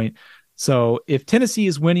this point. So if Tennessee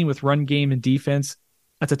is winning with run game and defense,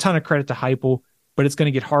 that's a ton of credit to Heupel, but it's going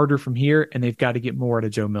to get harder from here, and they've got to get more out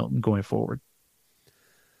of Joe Milton going forward.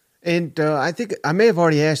 And I think I may have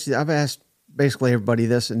already asked you, I've asked basically everybody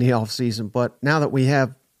this in the offseason, but now that we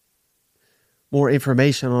have more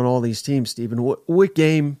information on all these teams, Steven, what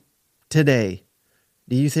game today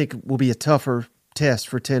do you think will be a tougher test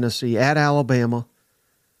for Tennessee? At Alabama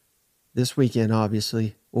this weekend,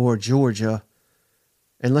 obviously, or Georgia?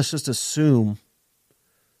 And let's just assume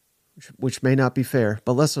which may not be fair,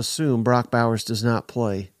 but let's assume Brock Bowers does not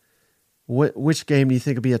play. Which game do you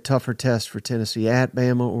think would be a tougher test for Tennessee, at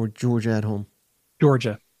Bama or Georgia at home?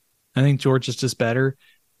 Georgia. I think Georgia's just better.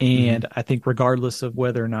 And I think regardless of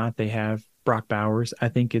whether or not they have Brock Bowers, I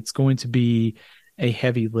think it's going to be a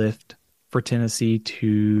heavy lift for Tennessee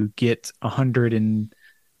to get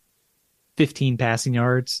 115 passing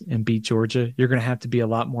yards and beat Georgia. You're going to have to be a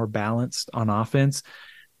lot more balanced on offense.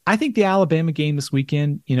 I think the Alabama game this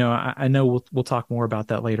weekend, I know we'll talk more about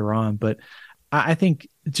that later on, but I think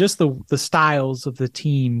just the styles of the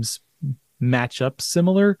teams match up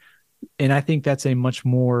similar. And I think that's a much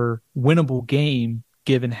more winnable game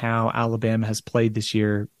given how Alabama has played this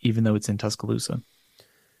year, even though it's in Tuscaloosa.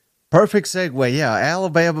 Perfect segue. Yeah,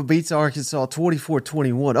 Alabama beats Arkansas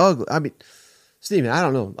 24-21. Ugly. I mean, Steven, I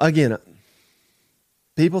don't know. Again,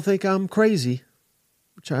 people think I'm crazy,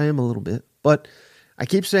 which I am a little bit. But I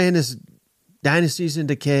keep saying this dynasty's in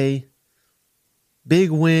decay. Big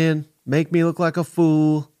win. Make me look like a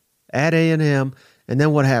fool at A&M. And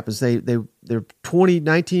then what happens? They're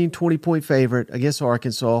 20 point favorite against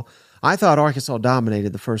Arkansas. I thought Arkansas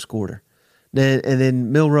dominated the first quarter. And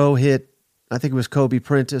then Milroe hit, I think it was Kobe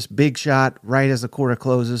Prentice, big shot right as the quarter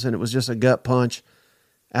closes, and it was just a gut punch.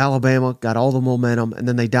 Alabama got all the momentum, and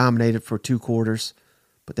then they dominated for 2 quarters.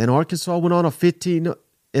 But then Arkansas went on a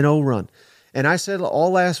 15-0 run. And I said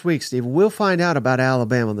all last week, Steve, we'll find out about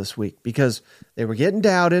Alabama this week because they were getting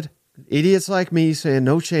doubted. Idiots like me saying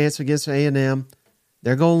no chance against A&M.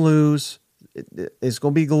 They're going to lose. It's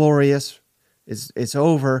going to be glorious. It's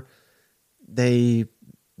over. They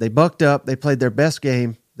bucked up. They played their best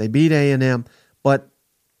game. They beat A&M. But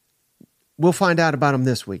we'll find out about them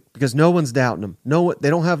this week because no one's doubting them. No, they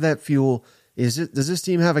don't have that fuel. Does this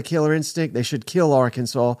team have a killer instinct? They should kill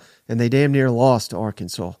Arkansas, and they damn near lost to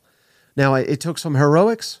Arkansas. Now, it took some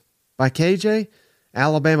heroics by KJ.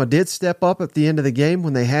 Alabama did step up at the end of the game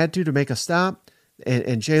when they had to make a stop.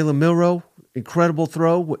 And Jalen Milroe, incredible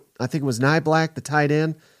throw. I think it was Nyblack, the tight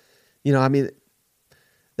end.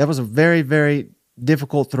 That was a very, very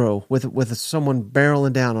difficult throw with someone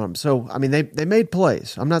barreling down on them. So, they made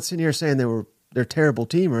plays. I'm not sitting here saying they're a terrible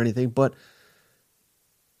team or anything, but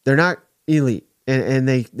they're not elite. And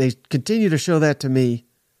they continue to show that to me.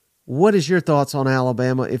 What is your thoughts on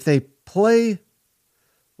Alabama? If they play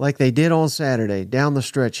like they did on Saturday down the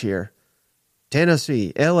stretch here,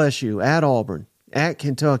 Tennessee, LSU, at Auburn, at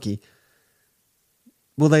Kentucky,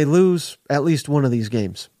 will they lose at least one of these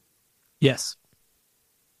games? Yes,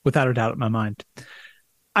 without a doubt in my mind.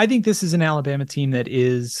 I think this is an Alabama team that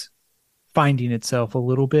is finding itself a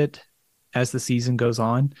little bit as the season goes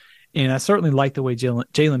on. And I certainly like the way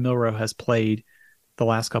Jalen Milroe has played the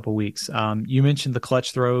last couple of weeks. You mentioned the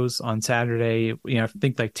clutch throws on Saturday. I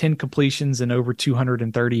think like 10 completions and over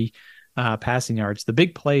 230 passing yards. The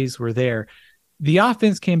big plays were there. The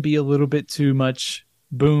offense can be a little bit too much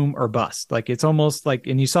boom or bust. Like it's almost like,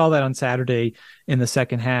 and you saw that on Saturday in the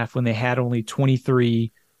second half when they had only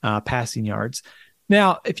 23 passing yards.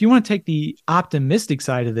 Now, if you want to take the optimistic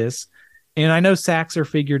side of this, and I know sacks are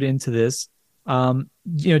figured into this,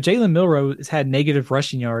 Jalen Milroe has had negative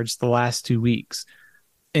rushing yards the last 2 weeks.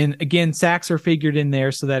 And again, sacks are figured in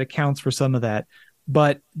there, so that accounts for some of that.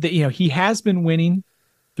 But he has been winning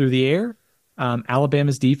through the air.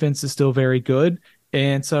 Alabama's defense is still very good.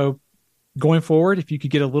 And so going forward, if you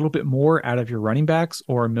could get a little bit more out of your running backs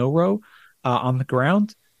or Milroe on the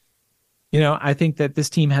ground, I think that this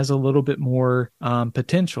team has a little bit more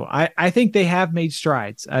potential. I think they have made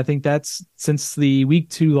strides. I think that's since the week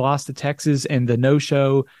 2 loss to Texas and the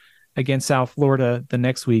no-show against South Florida the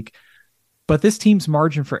next week. But this team's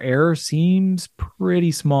margin for error seems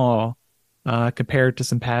pretty small compared to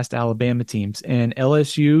some past Alabama teams. And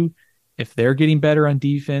LSU, if they're getting better on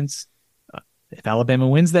defense, if Alabama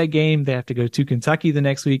wins that game, they have to go to Kentucky the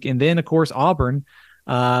next week. And then, of course, Auburn,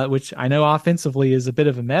 which I know offensively is a bit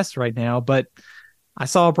of a mess right now. But I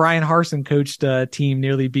saw Brian Harsin coached a team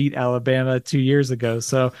nearly beat Alabama 2 years ago.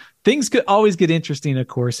 So things could always get interesting, of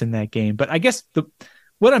course, in that game. But I guess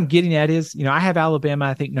what I'm getting at is, I have Alabama,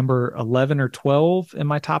 I think, number 11 or 12 in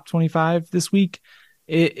my top 25 this week.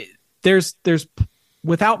 There's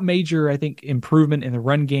without major, I think, improvement in the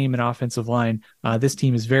run game and offensive line, this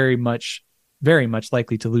team is very much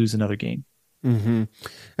likely to lose another game. Mm-hmm.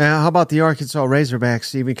 How about the Arkansas Razorbacks,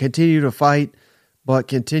 Steven? Continue to fight, but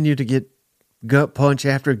continue to get gut punch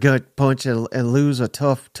after gut punch and lose a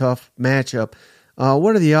tough matchup.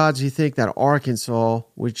 What are the odds you think that Arkansas,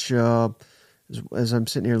 which as I'm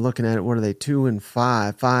sitting here looking at it, what are they,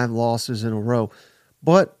 2-5, 5 losses in a row,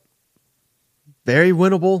 but very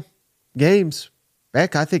winnable games.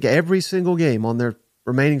 Heck, I think every single game on their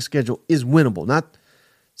remaining schedule is winnable. Not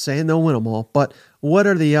saying they'll win them all, but what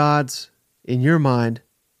are the odds in your mind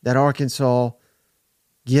that Arkansas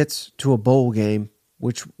gets to a bowl game,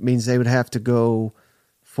 which means they would have to go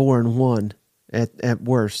 4-1 at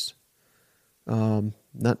worst?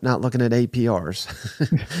 Not looking at APRs.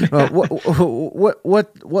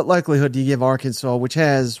 What likelihood do you give Arkansas, which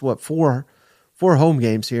has four home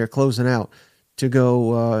games here closing out, to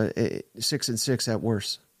go 6-6 at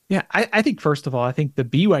worst? Yeah, I think first of all, I think the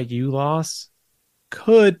BYU loss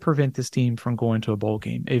could prevent this team from going to a bowl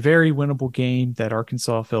game, a very winnable game that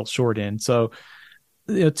Arkansas fell short in. So,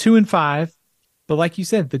 2-5, but like you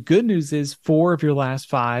said, the good news is 4 of your last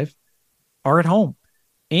 5 are at home,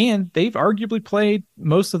 and they've arguably played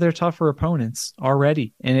most of their tougher opponents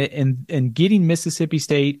already. And getting Mississippi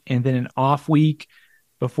State and then an off week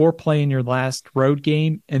before playing your last road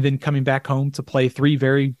game, and then coming back home to play 3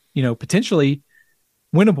 very, potentially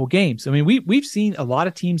winnable games. I mean, we've seen a lot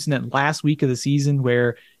of teams in that last week of the season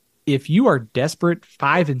where if you are desperate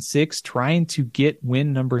 5-6 trying to get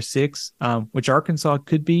win number 6, which Arkansas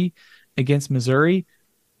could be against Missouri,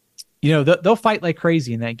 they'll fight like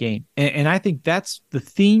crazy in that game. And I think that's the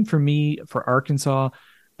theme for me for Arkansas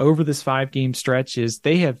over this 5-game stretch is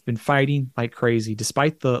they have been fighting like crazy,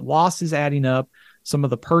 despite the losses adding up, some of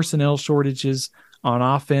the personnel shortages on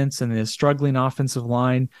offense and the struggling offensive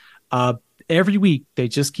line. Every week they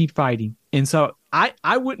just keep fighting. And so I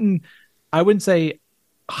wouldn't say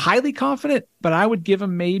highly confident, but I would give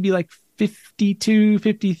them maybe like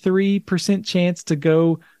 52-53% chance to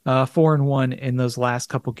go 4-1 in those last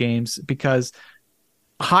couple games, because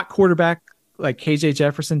a hot quarterback like KJ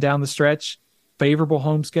Jefferson down the stretch, favorable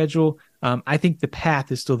home schedule. I think the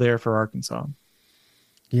path is still there for Arkansas.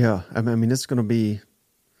 Yeah, I mean it's going to be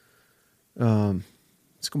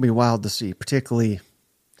wild to see, particularly.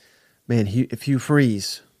 Man, if Hugh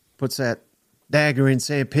Freeze puts that dagger in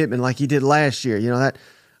Sam Pittman like he did last year, that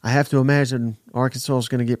I have to imagine Arkansas is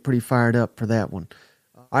going to get pretty fired up for that one.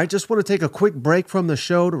 I just want to take a quick break from the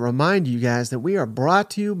show to remind you guys that we are brought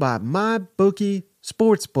to you by MyBookie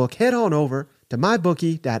Sportsbook. Head on over to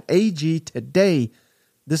mybookie.ag today.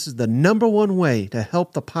 This is the number one way to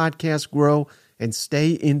help the podcast grow and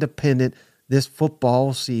stay independent this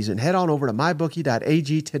football season. Head on over to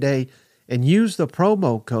mybookie.ag today and use the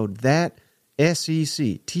promo code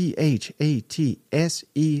THATSEC,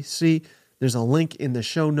 THATSEC. There's a link in the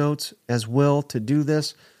show notes as well to do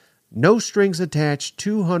this. No strings attached,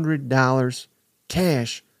 $200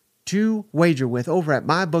 cash to wager with over at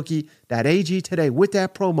mybookie.ag today with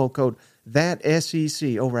that promo code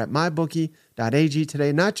THATSEC over at mybookie.ag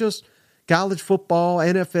today. Not just college football,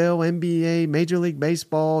 NFL, NBA, Major League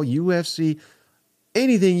Baseball, UFC,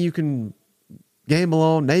 anything you can gamble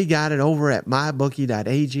on, they got it over at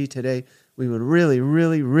mybookie.ag today. We would really,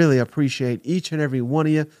 really, really appreciate each and every one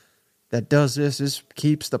of you that does this. This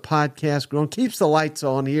keeps the podcast growing, keeps the lights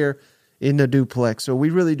on here in the duplex. So we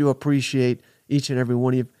really do appreciate each and every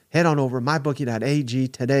one of you. Head on over to mybookie.ag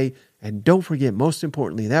today. And don't forget, most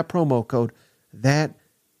importantly, that promo code,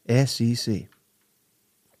 THATSEC.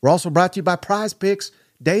 We're also brought to you by Prize Picks,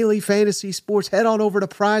 daily fantasy sports. Head on over to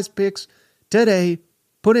Prize Picks today.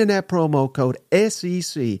 Put in that promo code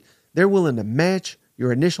SEC. They're willing to match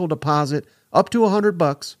your initial deposit up to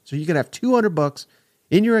 $100, so you can have $200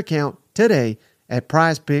 in your account today at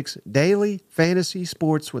Prize Picks Daily Fantasy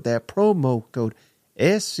Sports with that promo code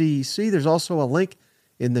SEC. There's also a link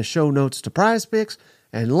in the show notes to Prize Picks.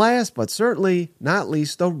 And last but certainly not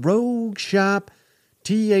least, the Rogue Shop,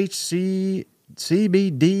 THC,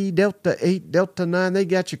 CBD, Delta 8, Delta 9. They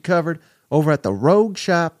got you covered over at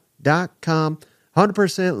therogueshop.com.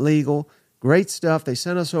 100% legal. Great stuff. They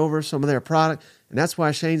sent us over some of their product, and that's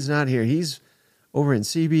why Shane's not here. He's over in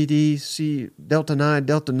CBD, Delta 9,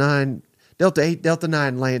 Delta 9, Delta 8, Delta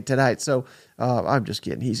 9 land tonight. So I'm just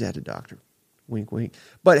kidding. He's at the doctor. Wink, wink.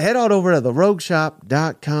 But head on over to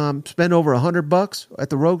therogueshop.com. Spend over $100 at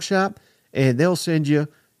the Rogue Shop, and they'll send you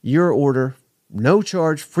your order. No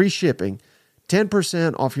charge, free shipping.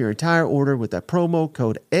 10% off your entire order with that promo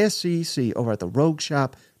code SEC over at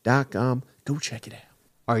therogueshop.com. Go check it out.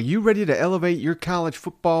 Are you ready to elevate your college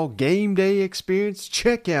football game day experience?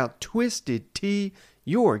 Check out Twisted Tea,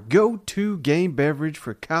 your go-to game beverage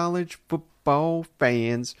for college football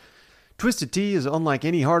fans. Twisted Tea is unlike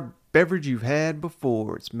any hard beverage you've had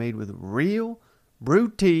before. It's made with real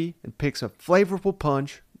brewed tea and picks a flavorful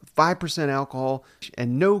punch, 5% alcohol,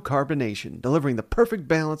 and no carbonation, delivering the perfect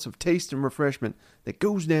balance of taste and refreshment that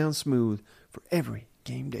goes down smooth for every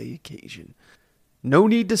game day occasion. No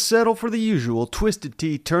need to settle for the usual. Twisted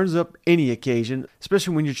Tea turns up any occasion,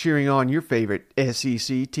 especially when you're cheering on your favorite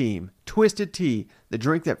SEC team. Twisted Tea, the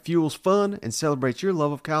drink that fuels fun and celebrates your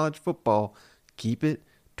love of college football. Keep it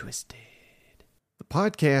Twisted. The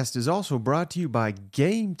podcast is also brought to you by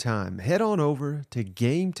Game Time. Head on over to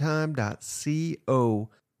gametime.co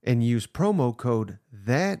and use promo code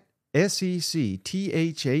THAT SEC,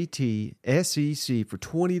 THAT SEC for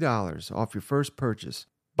 $20 off your first purchase.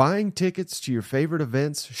 Buying tickets to your favorite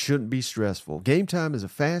events shouldn't be stressful. Game Time is a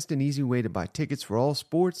fast and easy way to buy tickets for all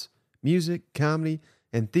sports, music, comedy,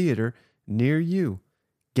 and theater near you.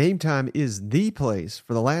 Game Time is the place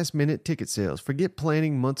for the last-minute ticket sales. Forget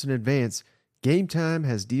planning months in advance. Game Time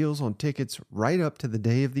has deals on tickets right up to the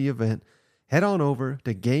day of the event. Head on over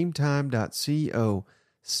to gametime.co.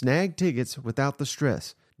 Snag tickets without the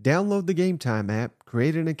stress. Download the Game Time app,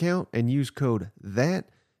 create an account, and use code THAT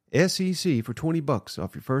SEC for $20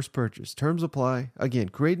 off your first purchase. Terms apply. Again,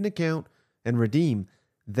 create an account and redeem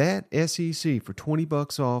THAT SEC for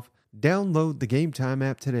 $20 off. Download the Game Time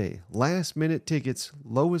app today. Last minute tickets,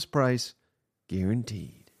 lowest price,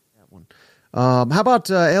 guaranteed. That one. How about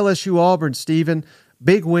LSU Auburn, Steven?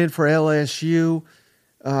 Big win for LSU.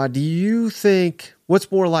 Do you think, what's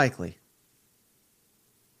more likely?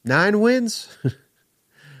 9 wins?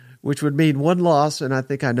 Which would mean 1 loss, and I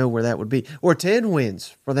think I know where that would be. Or 10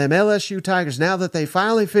 wins for them LSU Tigers. Now that they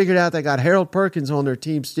finally figured out they got Harold Perkins on their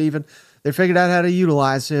team, Steven, they figured out how to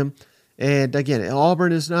utilize him. And again,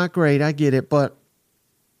 Auburn is not great. I get it, but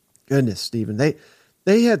goodness, Steven, they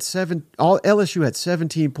had LSU had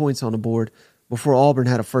 17 points on the board before Auburn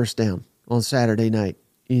had a first down on Saturday night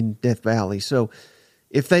in Death Valley. So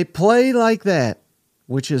if they play like that,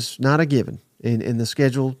 which is not a given, and the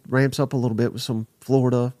schedule ramps up a little bit with some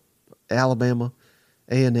Florida, Alabama,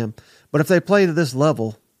 A&M, but if they play to this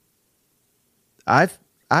level, I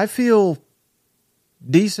feel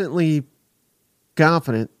decently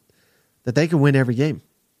confident that they can win every game.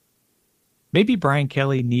 Maybe Brian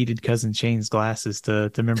Kelly needed Cousin Shane's glasses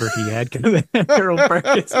to remember he had Harold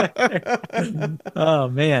Perkins. Oh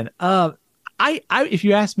man. I if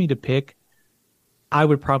you asked me to pick, I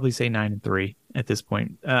would probably say 9-3 at this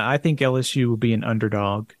point. I think LSU will be an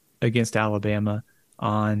underdog against Alabama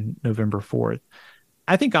on November 4th.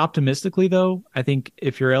 I think optimistically though, I think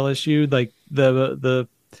if you're LSU, like the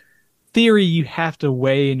theory you have to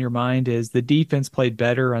weigh in your mind is the defense played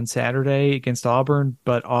better on Saturday against Auburn,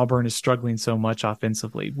 but Auburn is struggling so much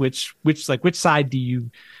offensively. Which side do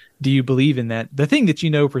you believe in that? The thing that you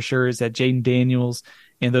know for sure is that Jaden Daniels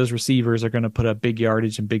and those receivers are going to put up big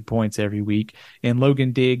yardage and big points every week. And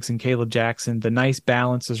Logan Diggs and Caleb Jackson, the nice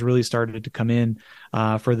balance has really started to come in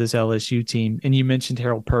for this LSU team. And you mentioned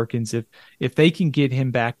Harold Perkins. If they can get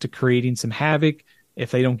him back to creating some havoc,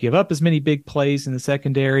 if they don't give up as many big plays in the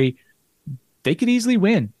secondary, they could easily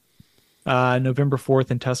win November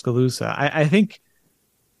 4th in Tuscaloosa. I think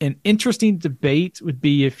an interesting debate would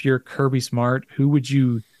be if you're Kirby Smart, who would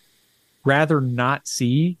you rather not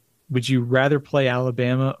see? Would you rather play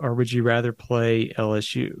Alabama or would you rather play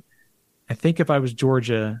LSU? I think if I was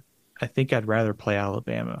Georgia, I think I'd rather play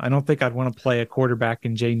Alabama. I don't think I'd want to play a quarterback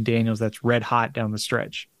in Jaden Daniels that's red hot down the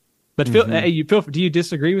stretch. But do you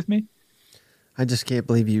disagree with me? I just can't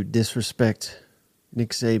believe you disrespect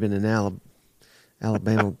Nick Saban and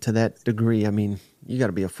Alabama to that degree. I mean, you got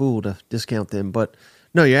to be a fool to discount them. But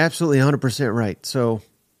no, you're absolutely 100% right. So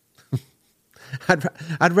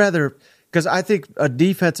I'd rather, because I think a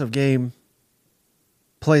defensive game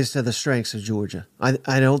plays to the strengths of Georgia.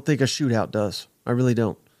 I don't think a shootout does. I really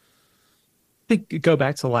don't. I think go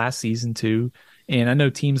back to last season too, and I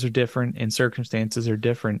know teams are different and circumstances are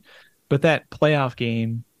different, but that playoff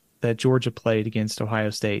game that Georgia played against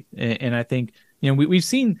Ohio State, and I think we've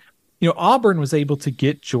seen. Auburn was able to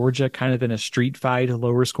get Georgia kind of in a street fight, a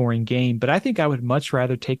lower scoring game, but I think I would much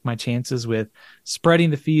rather take my chances with spreading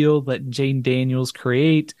the field, letting Jaden Daniels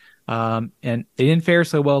create. And they didn't fare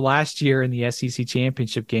so well last year in the SEC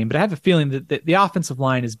championship game, but I have a feeling that the offensive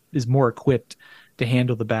line is more equipped to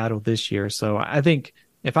handle the battle this year. So I think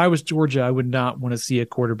if I was Georgia, I would not want to see a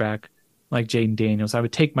quarterback like Jaden Daniels. I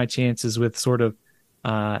would take my chances with sort of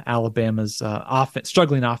Alabama's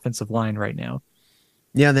struggling offensive line right now.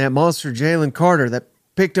 Yeah, that monster Jalen Carter that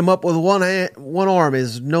picked him up with one arm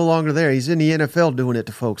is no longer there. He's in the NFL doing it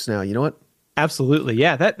to folks now. You know what? Absolutely.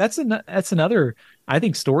 Yeah, that's another, I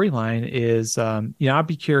think, storyline is, I'd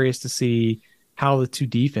be curious to see how the two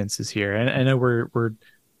defenses here. And I know we're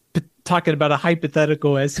talking about a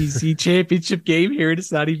hypothetical SEC championship game here, and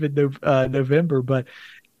it's not even November, but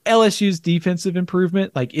LSU's defensive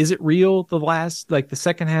improvement, like, is it real? The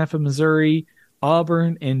second half of Missouri,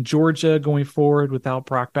 Auburn, and Georgia going forward without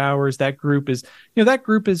Brock Bowers, that group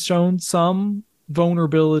has shown some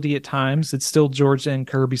vulnerability at times. It's still Georgia and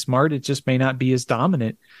Kirby Smart. It just may not be as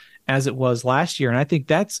dominant as it was last year. And I think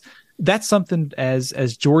that's that's something as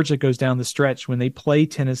Georgia goes down the stretch, when they play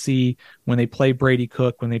Tennessee, when they play Brady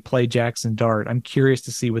Cook, when they play Jackson Dart, I'm curious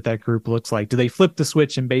to see what that group looks like. Do they flip the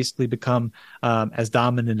switch and basically become as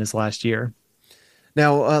dominant as last year?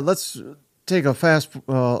 Now, let's take a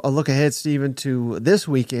look ahead, Stephen, to this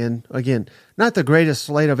weekend. Again, not the greatest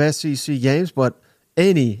slate of SEC games, but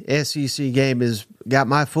any SEC game has got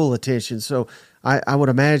my full attention. So I would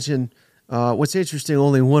imagine what's interesting,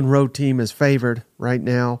 only one road team is favored right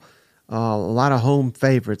now. A lot of home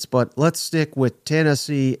favorites. But let's stick with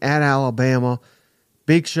Tennessee at Alabama.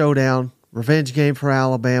 Big showdown, revenge game for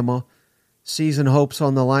Alabama. Season hopes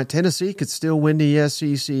on the line. Tennessee could still win the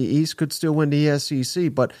SEC East, could still win the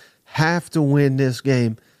SEC, but have to win this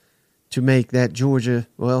game to make that Georgia,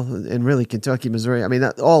 well, and really Kentucky, Missouri. I mean,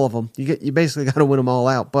 all of them. You basically got to win them all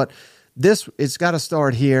out. But it's got to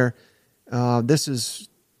start here. This is,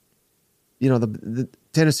 the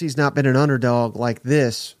Tennessee's not been an underdog like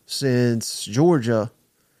this since Georgia,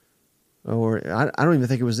 or I don't even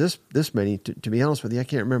think it was this many. To be honest with you, I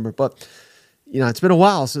can't remember. But it's been a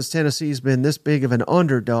while since Tennessee's been this big of an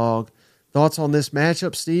underdog. Thoughts on this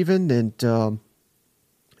matchup, Stephen? And two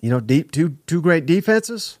great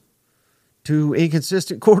defenses. Two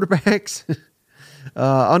inconsistent quarterbacks,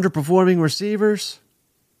 underperforming receivers.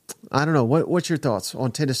 I don't know. What's your thoughts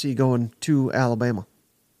on Tennessee going to Alabama?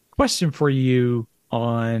 Question for you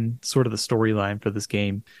on sort of the storyline for this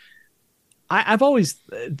game.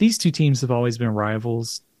 These two teams have always been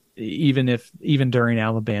rivals, even during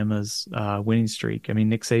Alabama's winning streak. I mean,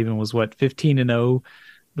 Nick Saban was 15-0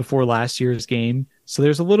 before last year's game. So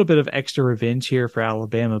there's a little bit of extra revenge here for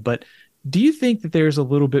Alabama. But do you think that there's a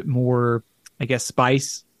little bit more, I guess,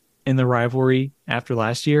 spice in the rivalry after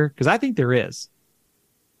last year? Because I think there is.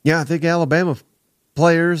 Yeah, I think Alabama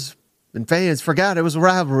players and fans forgot it was a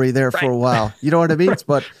rivalry there for a while. You know what I mean?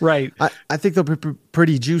 But right. I think they'll be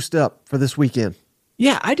pretty juiced up for this weekend.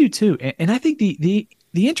 Yeah, I do too. And I think the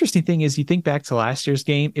interesting thing is, you think back to last year's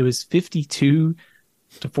game, it was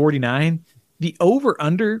 52-49. The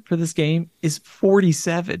over-under for this game is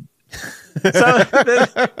 47. So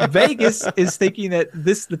Vegas is thinking that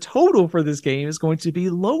the total for this game is going to be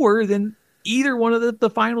lower than either one of the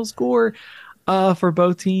final score for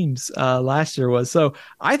both teams last year was. So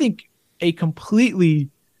I think a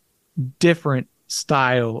completely different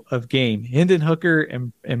style of game. Hendon Hooker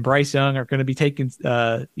and Bryce Young are going to be taking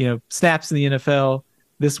snaps in the NFL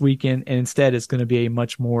this weekend, and instead it's going to be a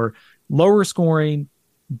much more lower scoring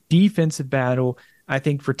defensive battle. I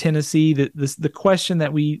think for Tennessee, the question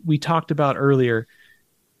that we talked about earlier,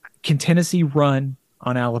 can Tennessee run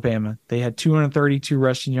on Alabama? They had 232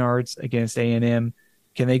 rushing yards against A&M.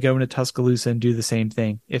 Can they go into Tuscaloosa and do the same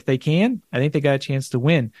thing? If they can, I think they got a chance to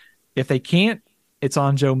win. If they can't, it's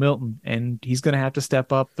on Joe Milton, and he's going to have to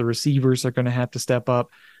step up. The receivers are going to have to step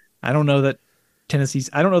up. I don't know that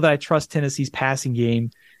I trust Tennessee's passing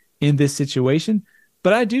game in this situation.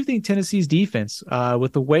 But I do think Tennessee's defense,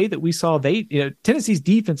 with the way that we saw Tennessee's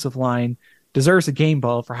defensive line deserves a game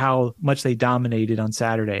ball for how much they dominated on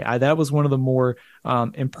Saturday. That was one of the more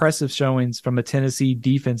impressive showings from a Tennessee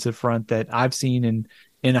defensive front that I've seen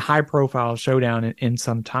in a high-profile showdown in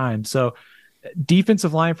some time. So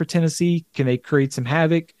defensive line for Tennessee, can they create some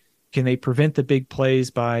havoc? Can they prevent the big plays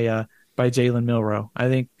by Jalen Milroe? I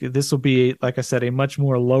think this will be, like I said, a much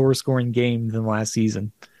more lower-scoring game than last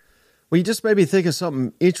season. Well, you just made me think of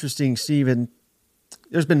something interesting, Steven.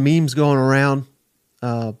 There's been memes going around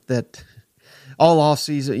that all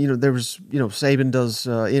offseason, there was, Saban does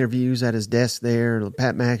interviews at his desk there,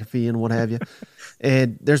 Pat McAfee and what have you.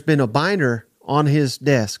 And there's been a binder on his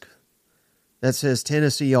desk that says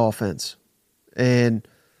Tennessee offense. And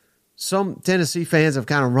some Tennessee fans have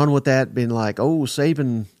kind of run with that, being like, oh,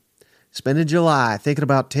 Saban spending July thinking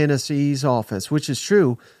about Tennessee's offense, which is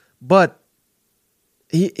true. But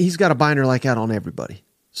he's got a binder like that on everybody.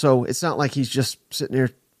 So it's not like he's just sitting there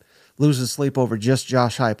losing sleep over just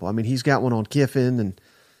Josh Heupel. I mean, he's got one on Kiffin and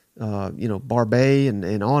Barbay and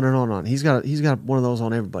on and on and on. He's got one of those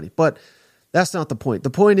on everybody. But that's not the point. The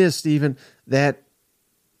point is, Stephen, that,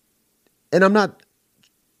 and I'm not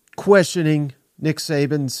questioning Nick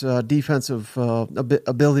Saban's defensive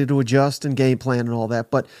ability to adjust and game plan and all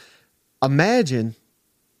that, but imagine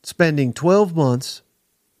spending 12 months,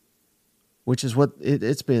 which is what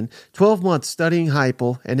it's been, 12 months studying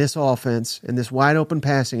Heupel and this offense and this wide open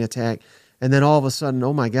passing attack, and then all of a sudden,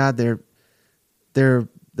 oh my God, they're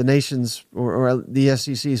the nation's or the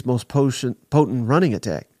SEC's most potent running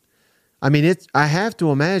attack. I mean, I have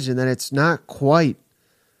to imagine that it's not quite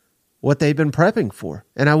what they've been prepping for,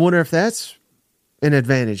 and I wonder if that's an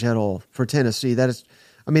advantage at all for Tennessee. That is,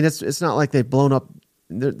 I mean, it's not like they've blown up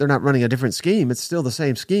they're not running a different scheme. It's still the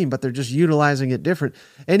same scheme, but they're just utilizing it different.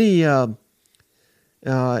 Any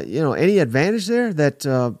any advantage there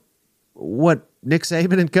that what Nick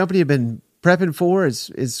Saban and company have been prepping for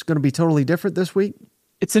is going to be totally different this week?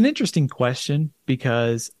 It's an interesting question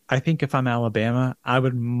because I think if I'm Alabama, I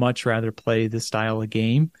would much rather play this style of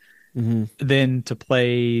game than to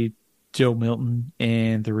play Joe Milton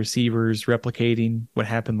and the receivers replicating what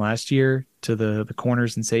happened last year to the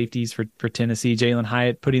corners and safeties for Tennessee. Jalen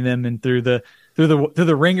Hyatt putting them in through the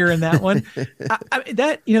ringer in that one.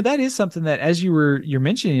 That is something that, as you're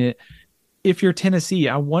mentioning it, if you're Tennessee,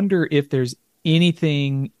 I wonder if there's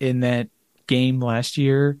anything in that game last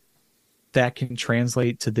year that can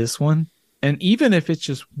translate to this one. And even if it's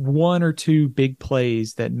just one or two big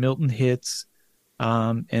plays that Milton hits,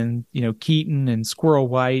 and Keaton and Squirrel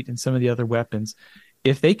White and some of the other weapons,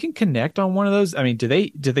 if they can connect on one of those, I mean, do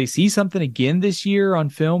they see something again this year on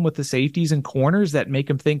film with the safeties and corners that make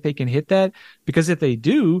them think they can hit that? Because if they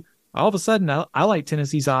do, all of a sudden I like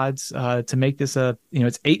Tennessee's odds to make this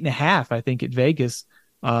it's 8.5, I think, at Vegas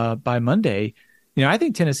by Monday. I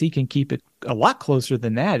think Tennessee can keep it a lot closer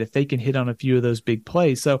than that if they can hit on a few of those big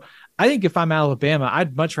plays. So I think if I'm Alabama,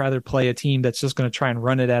 I'd much rather play a team that's just going to try and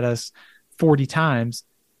run it at us 40 times.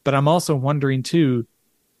 But I'm also wondering too,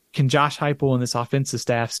 can Josh Heupel and this offensive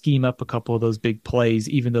staff scheme up a couple of those big plays,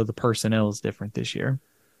 even though the personnel is different this year?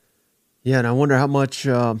 Yeah, and I wonder how much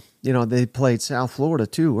they played South Florida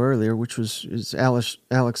too earlier, which is Alex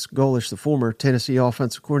Golesh, the former Tennessee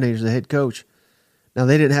offensive coordinator, the head coach. Now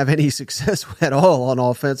they didn't have any success at all on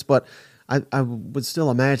offense, but I would still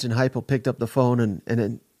imagine Heupel picked up the phone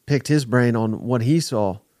and picked his brain on what he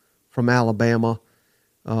saw from Alabama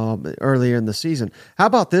earlier in the season. How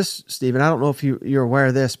about this, Steven? I don't know if you're aware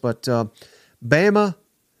of this, but Bama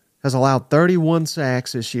has allowed 31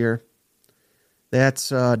 sacks this year. That's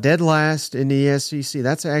dead last in the SEC.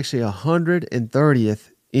 That's actually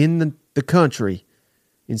 130th in the country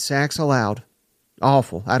in sacks allowed.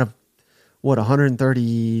 Awful. Out of,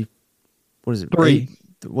 130, what is it?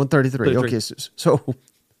 133. Okay, so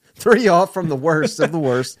 3 off from the worst of the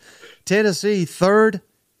worst. Tennessee, third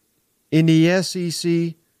in the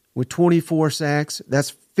SEC with 24 sacks.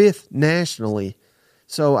 That's 5th nationally.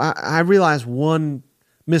 So I realize one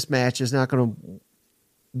mismatch is not going to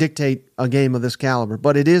dictate a game of this caliber,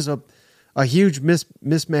 but it is a huge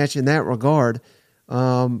mismatch in that regard.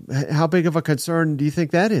 How big of a concern do you think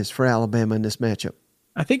that is for Alabama in this matchup?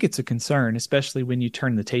 I think it's a concern, especially when you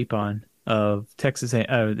turn the tape on of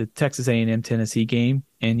the Texas A&M Tennessee game,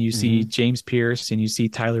 and you see James Pierce and you see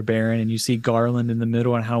Tyler Barron and you see Garland in the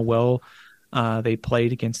middle and how well they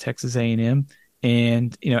played against Texas A&M.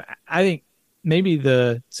 And I think maybe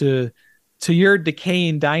to your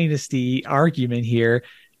decaying dynasty argument here,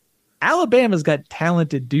 Alabama's got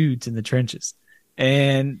talented dudes in the trenches,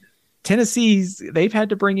 and they've had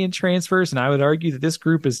to bring in transfers. And I would argue that this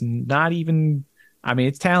group is not even,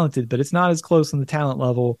 it's talented, but it's not as close on the talent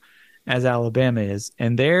level as Alabama is.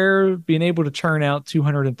 And they're being able to churn out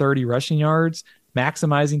 230 rushing yards,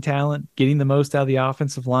 maximizing talent, getting the most out of the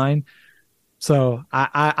offensive line. So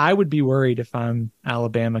I would be worried if I'm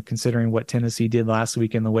Alabama, considering what Tennessee did last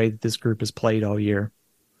week and the way that this group has played all year.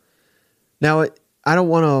 Now, I don't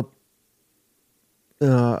want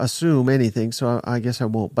to assume anything, so I guess I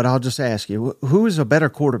won't. But I'll just ask you, who is a better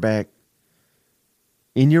quarterback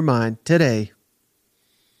in your mind today?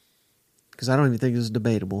 Because I don't even think this is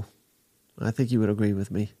debatable. I think you would agree with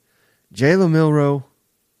me. Jalen Milroe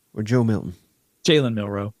or Joe Milton? Jalen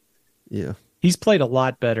Milroe. Yeah. He's played a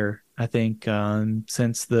lot better, I think,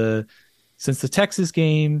 since the Texas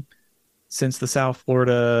game, since the South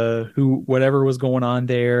Florida, whatever was going on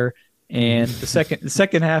there, and the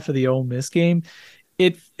second half of the Ole Miss game.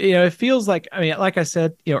 It feels like, like I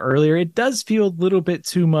said earlier, it does feel a little bit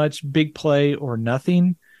too much big play or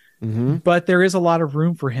nothing. But there is a lot of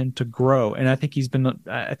room for him to grow. And I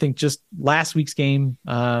think just last week's game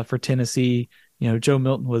for Tennessee, Joe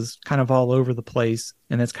Milton was kind of all over the place,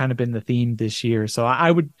 and that's kind of been the theme this year. So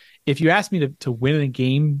I would, if you asked me to win a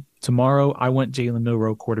game tomorrow, I want Jalen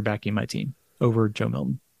Milroe quarterbacking my team over Joe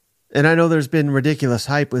Milton. And I know there's been ridiculous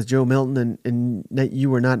hype with Joe Milton, and that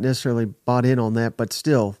you were not necessarily bought in on that, but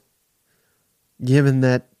still, given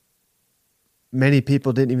that many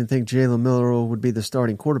people didn't even think Jalen Milroe would be the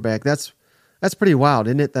starting quarterback, that's pretty wild,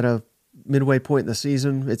 isn't it? That a midway point in the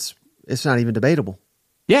season, it's not even debatable.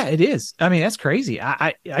 Yeah, it is. That's crazy.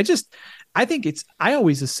 I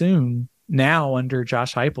always assume now under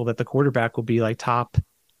Josh Heupel that the quarterback will be like top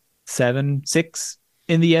 7, 6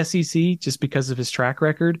 in the SEC just because of his track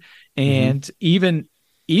record. And even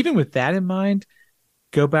with that in mind,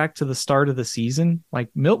 go back to the start of the season, like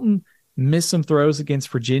Milton, missed some throws against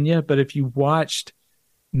Virginia, but if you watched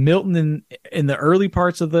Milton in the early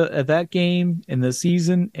parts of that game in the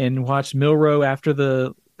season and watched Milroe after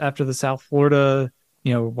the South Florida,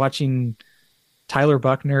 watching Tyler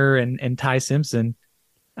Buckner and Ty Simpson,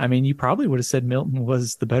 I mean, you probably would have said Milton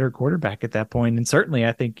was the better quarterback at that point. And certainly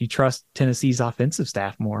I think you trust Tennessee's offensive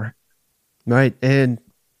staff more. Right. And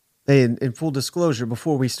in full disclosure,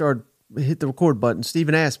 before we hit the record button,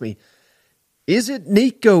 Steven asked me, is it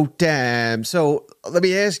Nico time? So let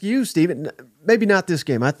me ask you, Steven, maybe not this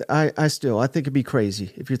game. I think it'd be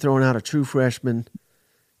crazy if you're throwing out a true freshman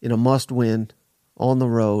in a must-win on the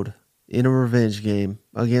road in a revenge game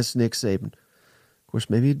against Nick Saban. Of course,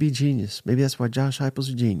 maybe it'd be genius. Maybe that's why Josh Heupel's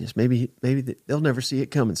a genius. Maybe they'll never see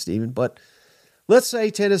it coming, Steven. But let's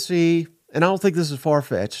say Tennessee, and I don't think this is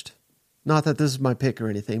far-fetched, not that this is my pick or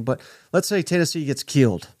anything, but let's say Tennessee gets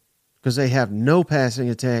killed because they have no passing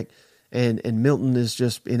attack and Milton is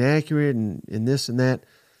just inaccurate and this and that.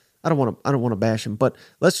 I don't want to bash him, but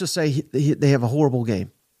let's just say they have a horrible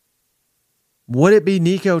game. Would it be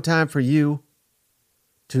Nico time for you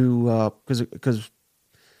to because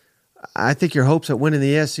I think your hopes at winning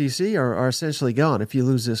the SEC are essentially gone if you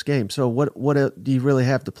lose this game. So what do you really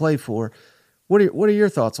have to play for? What are your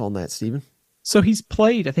thoughts on that, Steven? So he's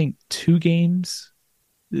played, I think, 2 games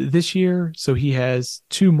this year. So he has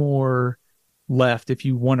 2 more left if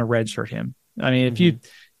you want to redshirt him. I mean,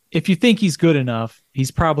 if you think he's good enough,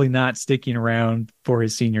 he's probably not sticking around for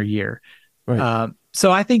his senior year. Right.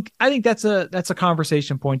 So I think that's a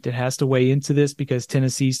conversation point that has to weigh into this because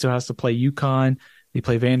Tennessee still has to play UConn, they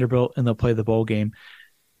play Vanderbilt, and they'll play the bowl game.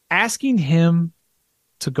 Asking him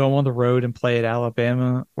to go on the road and play at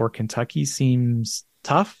Alabama or Kentucky seems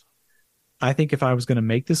tough. I think if I was going to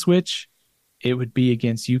make the switch, it would be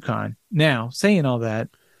against UConn. Now, saying all that,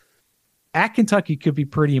 at Kentucky could be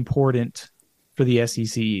pretty important for the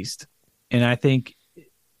SEC East. And I think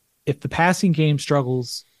if the passing game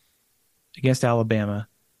struggles against Alabama,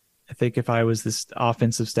 I think if I was this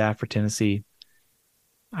offensive staff for Tennessee,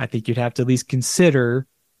 I think you'd have to at least consider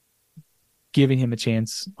giving him a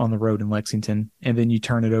chance on the road in Lexington, and then you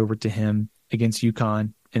turn it over to him against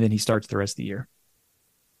UConn, and then he starts the rest of the year.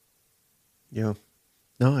 Yeah.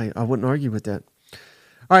 No, I wouldn't argue with that.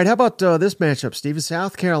 All right, how about this matchup, Steven?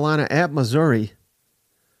 South Carolina at Missouri.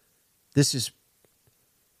 This is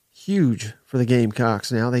huge for the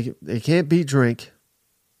Gamecocks now. They can't beat Drink.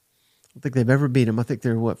 I don't think they've ever beat them. I think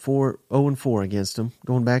they're, 0-4 against them,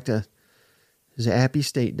 going back to his Appy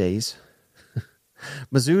State days.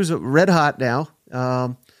 Mizzou's red hot now.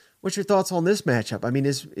 What's your thoughts on this matchup? I mean,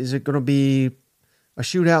 is it going to be a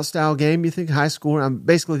shootout-style game, you think? High score? I'm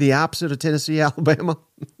basically the opposite of Tennessee, Alabama.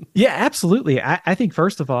 Yeah, absolutely. I think,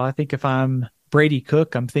 first of all, I think if I'm Brady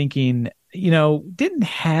Cook, I'm thinking, didn't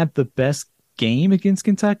have the best game against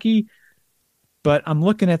Kentucky, but I'm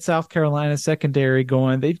looking at South Carolina secondary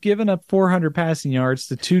going, they've given up 400 passing yards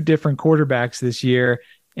to 2 different quarterbacks this year.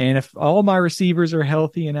 And if all my receivers are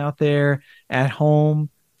healthy and out there at home,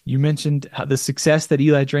 you mentioned the success that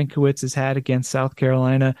Eli Drinkowitz has had against South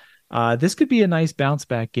Carolina. This could be a nice bounce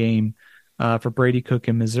back game for Brady Cook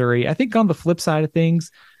in Missouri. I think on the flip side of things,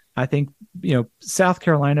 I think, South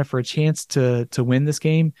Carolina, for a chance to win this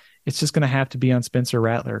game, it's just going to have to be on Spencer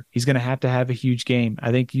Rattler. He's going to have a huge game.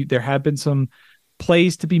 I think there have been some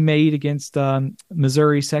plays to be made against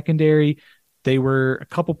Missouri secondary. They were a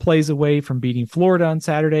couple plays away from beating Florida on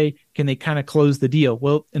Saturday. Can they kind of close the deal?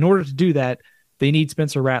 Well, in order to do that, they need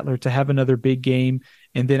Spencer Rattler to have another big game.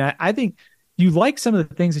 And then I think you like some of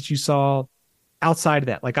the things that you saw outside of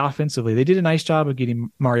that, like offensively. They did a nice job of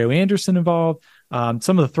getting Mario Anderson involved.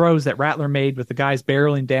 Some of the throws that Rattler made with the guys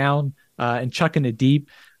barreling down and chucking it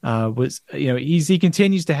deep was, he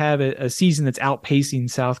continues to have a season that's outpacing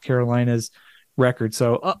South Carolina's record.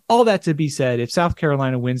 So all that to be said, if South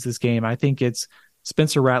Carolina wins this game, I think it's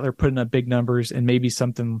Spencer Rattler putting up big numbers and maybe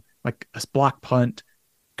something like a block punt,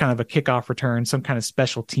 kind of a kickoff return, some kind of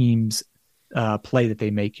special teams play that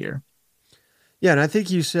they make here. Yeah, and I think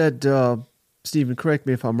you said, Steven, correct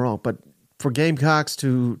me if I'm wrong, but for Gamecocks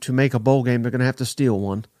to make a bowl game, they're going to have to steal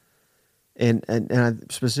one. And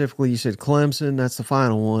specifically, you said Clemson, that's the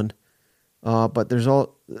final one. But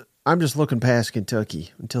I'm just looking past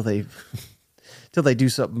Kentucky until they do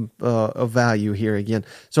something of value here again.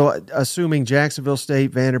 So assuming Jacksonville State,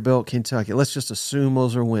 Vanderbilt, Kentucky, let's just assume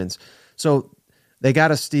those are wins. So they got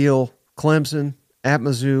to steal Clemson, at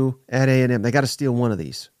Mizzou, at A&M. They got to steal one of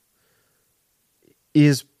these.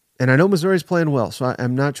 And I know Missouri's playing well, so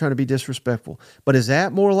I'm not trying to be disrespectful. But is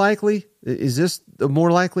that more likely? Is this the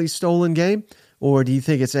more likely stolen game? Or do you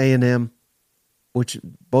think it's A&M, which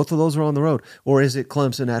both of those are on the road? Or is it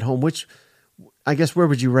Clemson at home? Which I guess where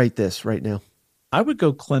would you rate this right now? I would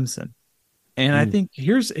go Clemson. And I think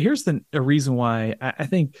here's a reason why. I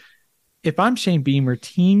think if I'm Shane Beamer,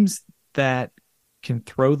 teams that can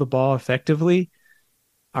throw the ball effectively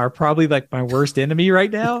are probably like my worst enemy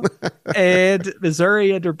right now. And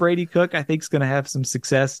Missouri under Brady Cook, I think, is going to have some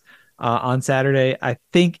success on Saturday. I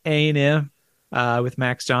think A&M with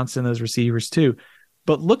Max Johnson, those receivers too.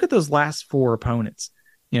 But look at those last four opponents.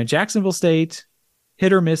 Jacksonville State,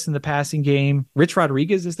 hit or miss in the passing game. Rich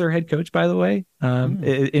Rodriguez is their head coach, by the way.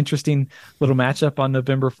 Interesting little matchup on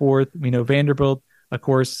November 4th. We know Vanderbilt, of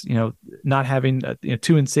course, not having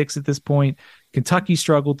 2-6 at this point. Kentucky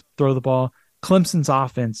struggled to throw the ball. Clemson's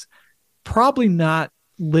offense probably not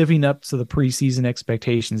living up to the preseason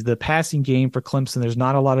expectations. The passing game for Clemson, there's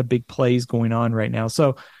not a lot of big plays going on right now.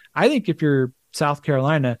 So I think if you're South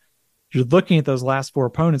Carolina, you're looking at those last four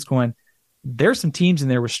opponents going, there's some teams in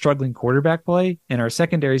there with struggling quarterback play, and our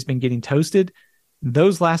secondary has been getting toasted.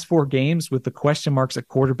 Those last four games with the question marks at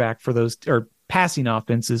quarterback for those, or passing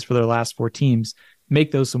offenses for their last four teams,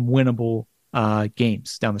 make those some winnable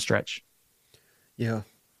games down the stretch. Yeah.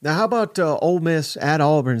 Now, how about Ole Miss at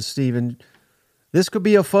Auburn, Steven? This could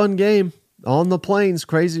be a fun game on the plains.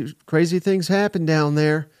 Crazy things happen down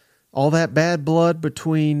there. All that bad blood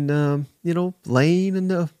between, Lane and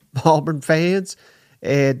the Auburn fans.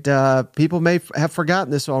 And people may have forgotten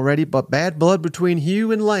this already, but bad blood between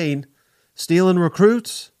Hugh and Lane, stealing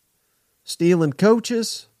recruits, stealing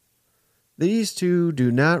coaches. These two do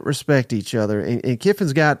not respect each other. And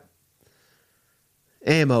Kiffin's got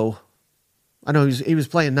ammo. I know he was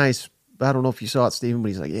playing nice, but I don't know if you saw it, Steven, but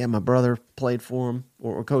he's like, yeah, my brother played for him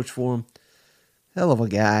or coached for him. Hell of a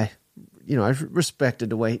guy. I respected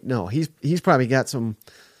the way. No, he's probably got some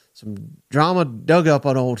drama dug up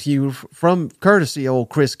on old Hugh from courtesy of old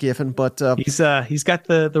Chris Kiffin, but he's got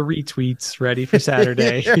the retweets ready for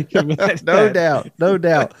Saturday. No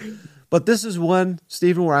doubt. But this is one,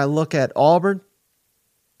 Stephen, where I look at Auburn,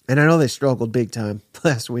 and I know they struggled big time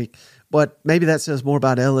last week, but maybe that says more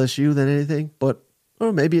about LSU than anything.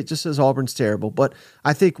 Or maybe it just says Auburn's terrible. But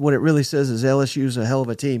I think what it really says is LSU's a hell of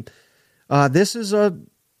a team. This is a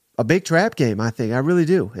big trap game, I think. I really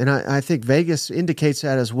do. And I think Vegas indicates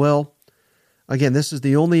that as well. Again, this is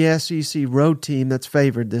the only SEC road team that's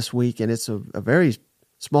favored this week, and it's a very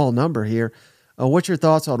small number here. What's your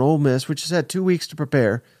thoughts on Ole Miss, which has had 2 weeks to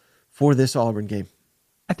prepare for this Auburn game?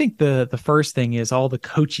 I think the first thing is all the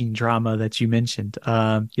coaching drama that you mentioned.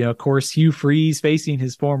 Of course, Hugh Freeze facing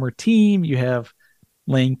his former team. You have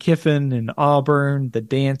Lane Kiffin and Auburn, the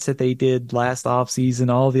dance that they did last offseason,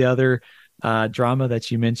 all the other drama that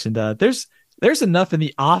you mentioned. There's enough in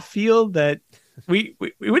the off field that we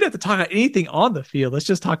wouldn't have to talk about anything on the field. Let's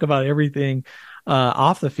just talk about everything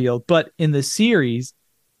off the field. But in the series,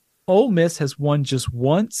 Ole Miss has won just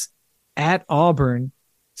once at Auburn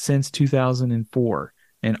since 2004,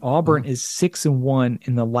 and Auburn is 6-1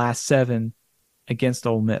 in the last 7 against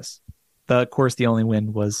Ole Miss. Of course, the only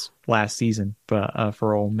win was last season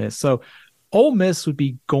for Ole Miss. So Ole Miss would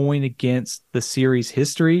be going against the series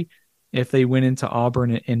history if they went into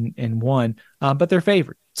Auburn and won, but they're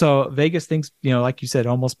favored. So Vegas thinks, like you said,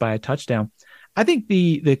 almost by a touchdown. I think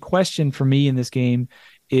the question for me in this game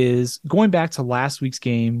is going back to last week's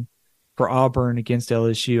game for Auburn against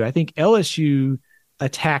LSU. I think LSU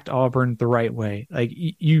attacked Auburn the right way. Like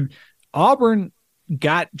Auburn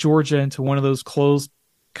got Georgia into one of those close,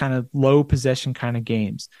 kind of low possession kind of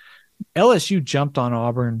games. LSU jumped on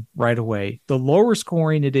Auburn right away. The lower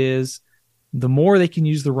scoring it is, the more they can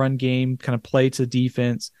use the run game, kind of play to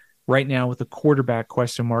defense. Right now with the quarterback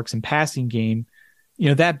question marks and passing game,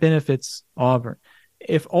 that benefits Auburn.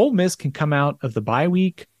 If Ole Miss can come out of the bye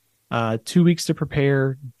week, 2 weeks to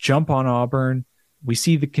prepare, jump on Auburn, we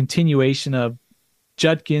see the continuation of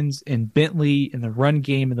Judkins and Bentley in the run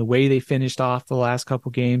game and the way they finished off the last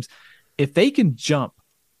couple games. If they can jump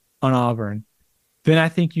on Auburn, then I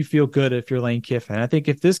think you feel good if you're Lane Kiffin. I think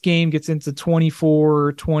if this game gets into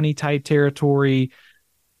 24-20 type territory,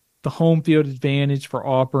 the home field advantage for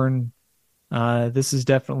Auburn, this is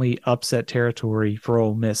definitely upset territory for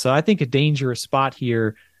Ole Miss. So I think a dangerous spot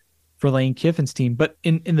here for Lane Kiffin's team. But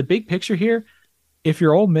in the big picture here, if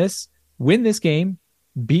you're Ole Miss, win this game,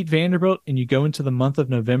 beat Vanderbilt, and you go into the month of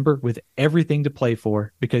November with everything to play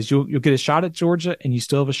for, because you'll get a shot at Georgia and you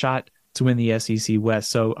still have a shot to win the SEC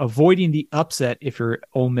West. So avoiding the upset if you're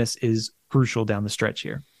Ole Miss is crucial down the stretch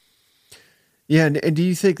here. Yeah, and do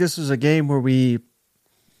you think this is a game where we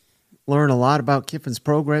learn a lot about Kiffin's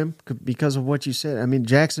program because of what you said? I mean,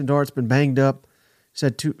 Jackson Dart's been banged up.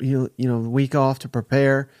 Said the week off to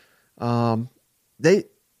prepare. They,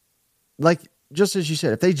 like, just as you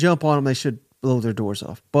said, if they jump on them, they should blow their doors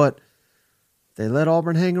off. But they let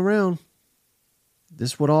Auburn hang around.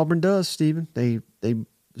 This is what Auburn does, Steven. They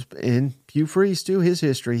and Hugh Freeze too. His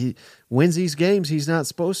history, he wins these games he's not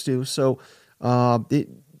supposed to. So, do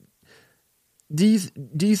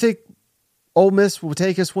you think Ole Miss will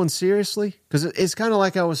take us one seriously? Because it's kind of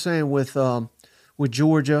like I was saying with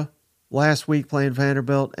Georgia last week playing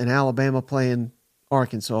Vanderbilt and Alabama playing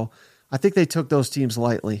Arkansas. I think they took those teams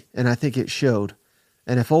lightly, and I think it showed.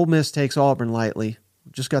 And if Ole Miss takes Auburn lightly,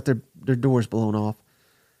 just got their doors blown off.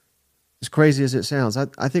 As crazy as it sounds,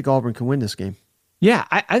 I think Auburn can win this game. Yeah,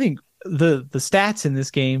 I think the stats in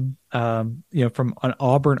this game, from an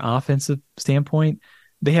Auburn offensive standpoint,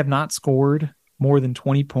 they have not scored more than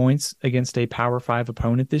 20 points against a Power 5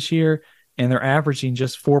 opponent this year, and they're averaging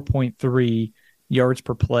just 4.3 yards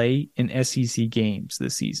per play in SEC games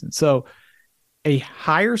this season. So a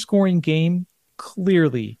higher scoring game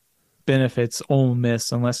clearly benefits Ole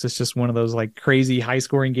Miss, unless it's just one of those like crazy high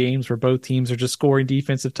scoring games where both teams are just scoring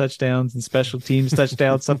defensive touchdowns and special teams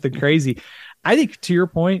touchdowns, something crazy. I think to your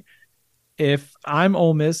point, if I'm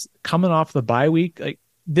Ole Miss coming off the bye week, like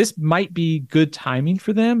this might be good timing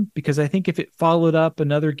for them, because I think if it followed up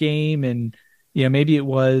another game and, maybe it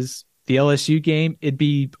was the LSU game, it'd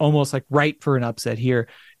be almost like ripe for an upset here.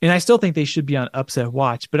 And I still think they should be on upset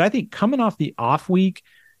watch, but I think coming off the off week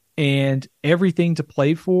and everything to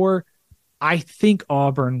play for, I think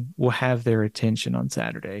Auburn will have their attention on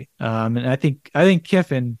Saturday. And I think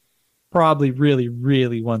Kiffin probably really,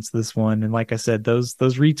 really wants this one. And like I said, those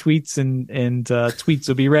retweets and tweets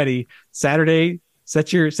will be ready Saturday.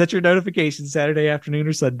 Set your notifications Saturday afternoon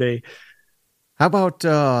or Sunday. How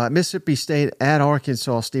about Mississippi State at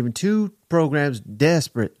Arkansas, Stephen? Two programs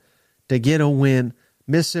desperate to get a win.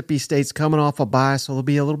 Mississippi State's coming off a bye, so they'll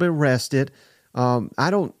be a little bit rested.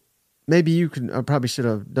 Maybe you can. I probably should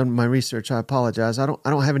have done my research. I apologize. I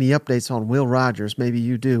don't have any updates on Will Rogers. Maybe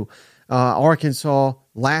you do. Arkansas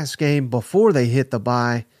last game before they hit the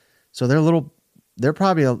bye, so they're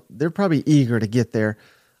probably eager to get there.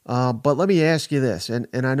 But let me ask you this, and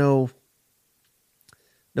I know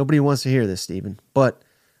nobody wants to hear this, Stephen, but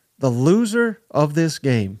the loser of this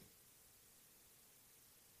game,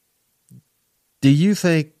 do you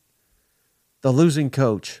think the losing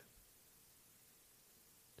coach,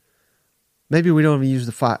 maybe we don't even use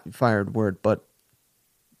the fired word, but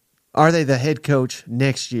are they the head coach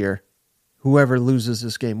next year, whoever loses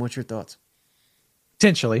this game? What's your thoughts?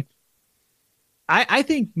 Potentially. I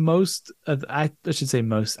think I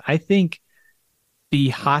think the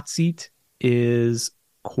hot seat is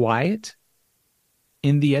quiet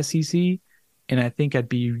in the SEC, and I think I'd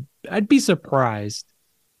be surprised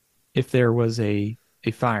if there was a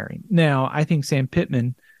firing. Now, I think Sam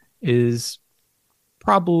Pittman is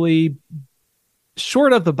probably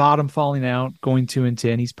short of the bottom falling out, going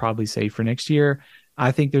 2-10. He's probably safe for next year.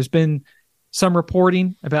 I think there's been some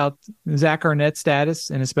reporting about Zach Arnett's status,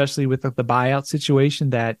 and especially with the buyout situation,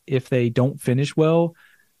 that if they don't finish well,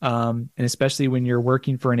 and especially when you're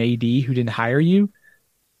working for an AD who didn't hire you,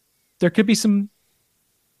 there could be some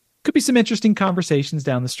interesting conversations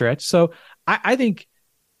down the stretch. So I think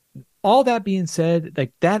all that being said,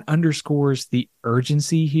 like that underscores the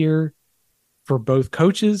urgency here for both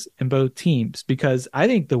coaches and both teams, because I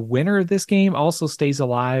think the winner of this game also stays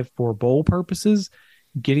alive for bowl purposes,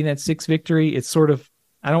 getting that 6th victory. It's sort of,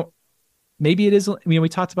 maybe it is, we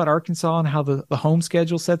talked about Arkansas and how the home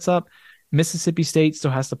schedule sets up. Mississippi State still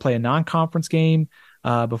has to play a non-conference game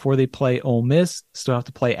before they play Ole Miss, still have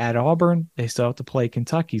to play at Auburn. They still have to play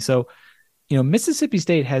Kentucky. So, Mississippi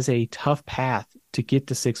State has a tough path to get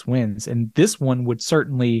to 6 wins, and this one would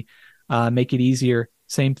certainly make it easier.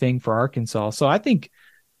 Same thing for Arkansas. So I think,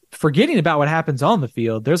 forgetting about what happens on the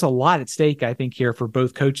field, there's a lot at stake, I think, here for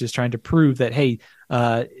both coaches trying to prove that, hey,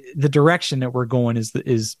 the direction that we're going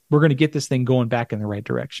is we're going to get this thing going back in the right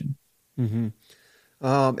direction. Mm-hmm.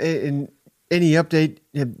 And any update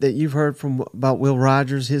that you've heard about Will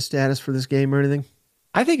Rogers, his status for this game or anything?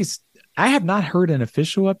 I have not heard an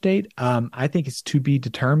official update. I think it's to be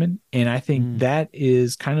determined. And I think that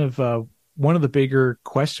is kind of one of the bigger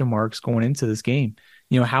question marks going into this game.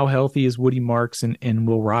 How healthy is Woody Marks and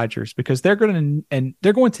Will Rogers? Because they're going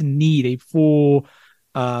to need a full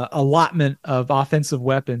allotment of offensive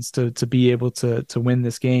weapons to be able to win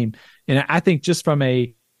this game. And I think just from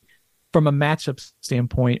a matchup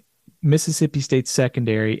standpoint, Mississippi State's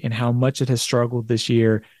secondary and how much it has struggled this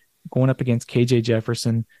year going up against KJ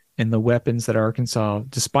Jefferson and the weapons that Arkansas,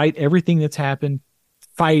 despite everything that's happened,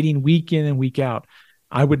 fighting week in and week out.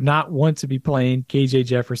 I would not want to be playing KJ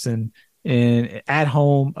Jefferson at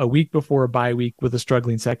home a week before a bye week with a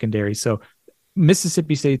struggling secondary. So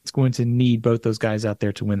Mississippi State's going to need both those guys out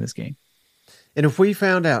there to win this game. And if we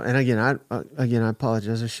found out, and I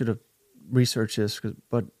apologize, I should have researched this,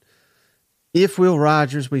 but if Will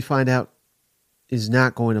Rogers, we find out, is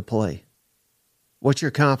not going to play, what's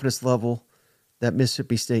your confidence level that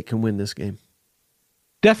Mississippi State can win this game?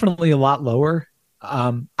 Definitely a lot lower.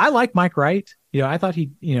 I like Mike Wright. I thought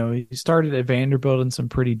he started at Vanderbilt in some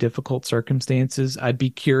pretty difficult circumstances. I'd be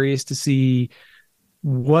curious to see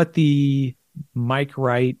what the Mike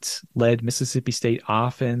Wright-led Mississippi State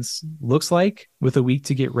offense looks like with a week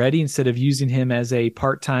to get ready instead of using him as a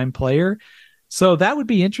part-time player. So that would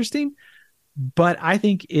be interesting. But I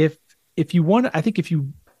think if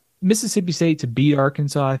you Mississippi State to beat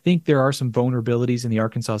Arkansas, I think there are some vulnerabilities in the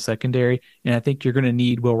Arkansas secondary, and I think you're going to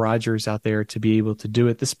need Will Rogers out there to be able to do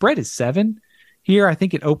it. The spread is 7 here. I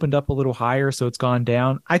think it opened up a little higher, so it's gone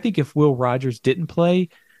down. I think if Will Rogers didn't play,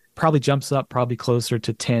 probably jumps up probably closer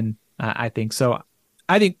to 10, I think. So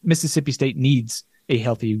I think Mississippi State needs a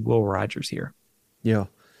healthy Will Rogers here. Yeah.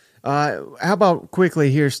 How about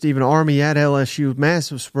quickly here, Stephen, Army at LSU,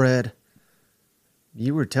 massive spread.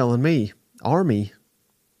 You were telling me, Army,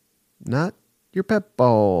 not your pep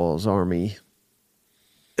balls, Army.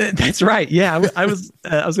 That's right. Yeah, I was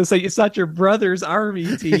going to say it's not your brother's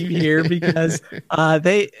Army team here because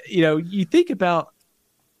you think about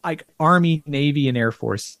like Army, Navy, and Air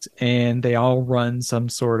Force, and they all run some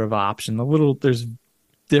sort of option. There's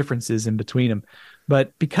differences in between them,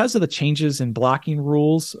 but because of the changes in blocking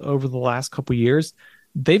rules over the last couple of years,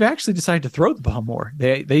 they've actually decided to throw the ball more.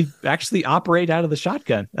 They actually operate out of the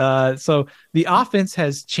shotgun. So the offense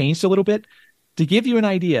has changed a little bit. To give you an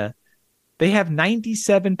idea, they have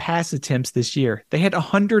 97 pass attempts this year. They had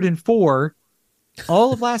 104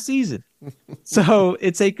 all of last season. So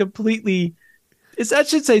it's a completely, it's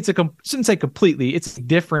a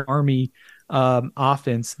different Army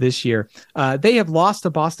offense this year. They have lost to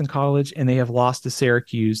Boston College and they have lost to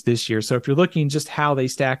Syracuse this year. So if you're looking just how they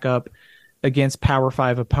stack up against Power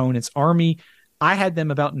 5 opponents, Army, I had them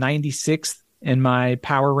about 96th in my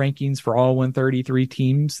power rankings for all 133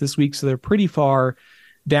 teams this week. So they're pretty far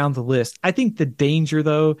down the list. I think the danger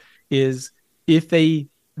though is if they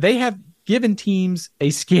have given teams a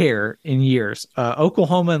scare in years.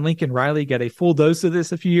 Oklahoma and Lincoln Riley got a full dose of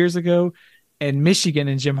this a few years ago, and Michigan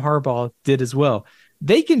and Jim Harbaugh did as well.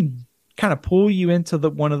 They can kind of pull you into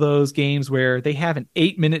one of those games where they have an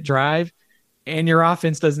 8-minute drive and your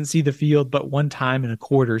offense doesn't see the field but one time in a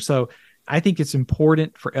quarter. So I think it's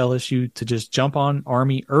important for LSU to just jump on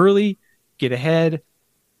Army early, get ahead,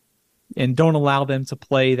 and don't allow them to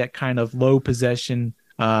play that kind of low possession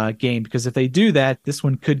game, because if they do that, this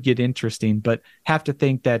one could get interesting. But have to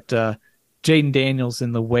think that Jaden Daniels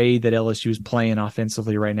and the way that LSU is playing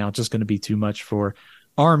offensively right now just going to be too much for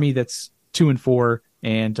Army that's 2-4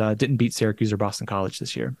 and didn't beat Syracuse or Boston College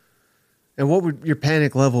this year. And what would your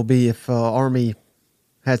panic level be if Army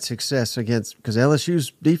had success against, because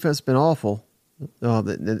LSU's defense has been awful.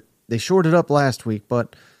 They shorted up last week,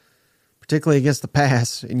 but particularly against the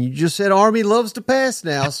pass. And you just said Army loves to pass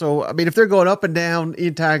now. So, I mean, if they're going up and down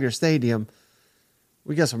in Tiger Stadium,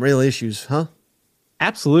 we got some real issues, huh?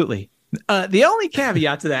 Absolutely. The only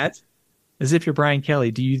caveat to that is if you're Brian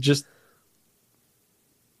Kelly, do you just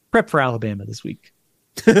prep for Alabama this week?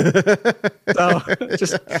 So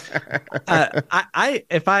just if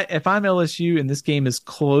I'm LSU and this game is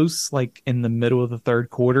close, like in the middle of the third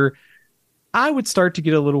quarter, I would start to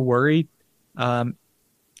get a little worried.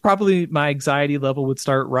 Probably my anxiety level would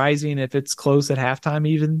start rising if it's close at halftime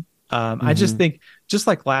even. I just think, just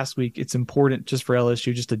like last week, it's important just for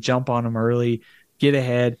LSU just to jump on them early, get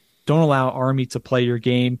ahead. Don't allow Army to play your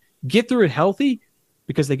game. Get through it healthy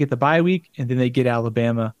because they get the bye week and then they get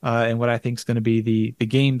Alabama and what I think is going to be the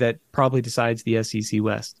game that probably decides the SEC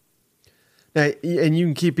West. Now, and you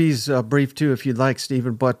can keep these brief too if you'd like,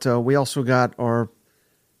 Stephen, but we also got our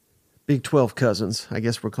Big 12 cousins, I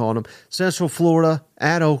guess we're calling them. Central Florida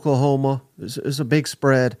at Oklahoma is a big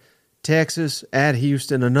spread. Texas at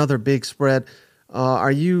Houston, another big spread.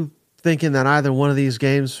 Are you thinking that either one of these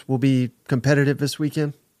games will be competitive this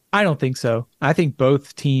weekend? I don't think so. I think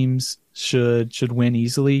both teams should win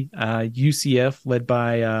easily. UCF led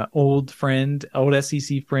by old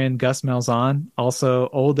SEC friend Gus Malzahn, also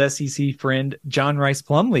old SEC friend John Rice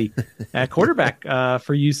Plumlee at quarterback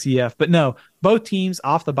for UCF. But no, both teams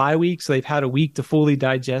off the bye week, so they've had a week to fully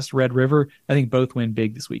digest Red River. I think both win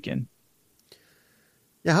big this weekend.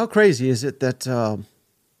 Yeah, how crazy is it that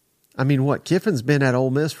Kiffin's been at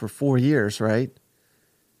Ole Miss for 4 years, right?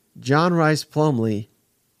 John Rice Plumlee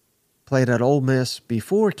played at Ole Miss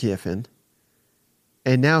before Kiffin,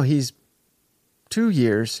 and now he's 2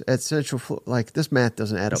 years at Central Florida. Like, this math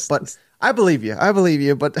doesn't add up, but I believe you,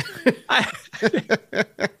 but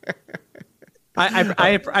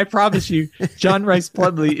I promise you, John Rice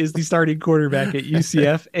Plumlee is the starting quarterback at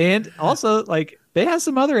UCF, and also like they have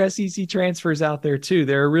some other SEC transfers out there too.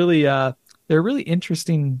 They're a really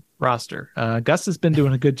interesting roster. Gus has been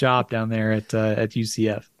doing a good job down there at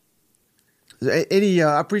UCF.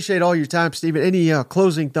 I appreciate all your time, Steven. Any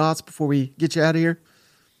closing thoughts before we get you out of here?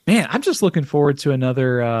 Man, I'm just looking forward to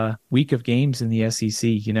another week of games in the SEC.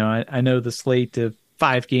 You know, I know the slate of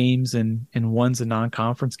 5 games and one's a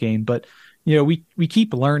non-conference game, but you know, we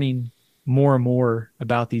keep learning more and more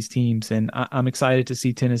about these teams, and I'm excited to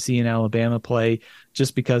see Tennessee and Alabama play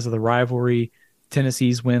just because of the rivalry.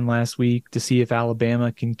 Tennessee's win last week, to see if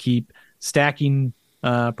Alabama can keep stacking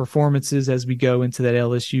performances as we go into that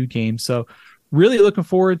LSU game. So really looking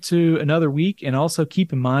forward to another week, and also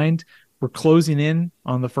keep in mind we're closing in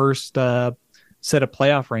on the first set of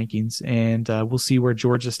playoff rankings, and we'll see where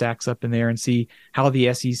Georgia stacks up in there and see how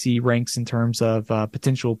the SEC ranks in terms of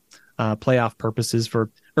potential playoff purposes for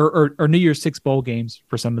or New Year's Six bowl games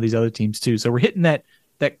for some of these other teams too. So we're hitting that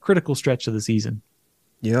critical stretch of the season.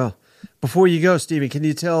 Yeah. Before you go, Steven, can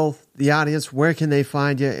you tell the audience where can they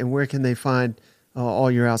find you and where can they find all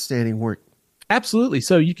your outstanding work? Absolutely.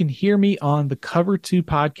 So you can hear me on the Cover 2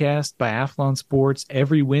 podcast by Athlon Sports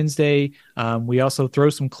every Wednesday. We also throw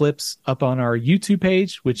some clips up on our YouTube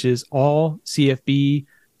page, which is all CFB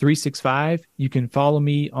 365. You can follow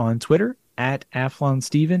me on Twitter at Athlon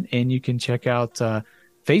Steven, and you can check out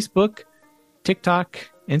Facebook, TikTok,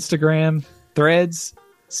 Instagram, Threads,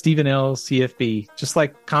 Stephen L. CFB. Just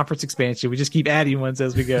like conference expansion, we just keep adding ones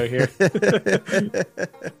as we go here.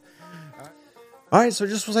 All right, so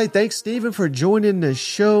just want to say thanks, Steven, for joining the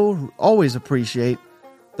show. Always appreciate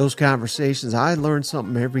those conversations. I learn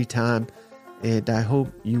something every time, and I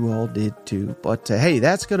hope you all did too. But hey,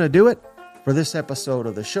 that's going to do it for this episode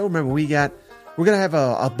of the show. Remember, we're going to have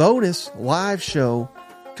a bonus live show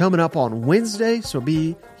coming up on Wednesday, so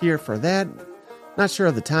be here for that. Not sure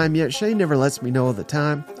of the time yet. Shane never lets me know of the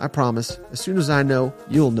time. I promise. As soon as I know,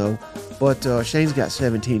 you'll know. But Shane's got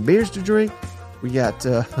 17 beers to drink. We got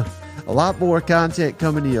a lot more content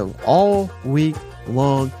coming to you all week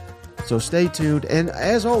long. So stay tuned. And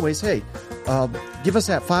as always, hey, give us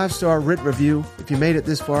that 5-star written review. If you made it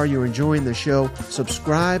this far, you're enjoying the show.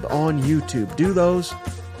 Subscribe on YouTube. Do those,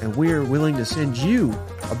 and we're willing to send you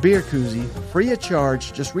a beer koozie free of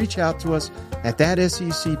charge. Just reach out to us at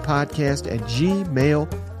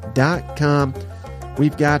thatsecpodcast@gmail.com.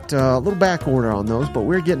 We've got a little back order on those, but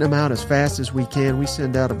we're getting them out as fast as we can. We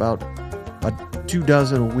send out about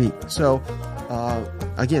 24 a week. So,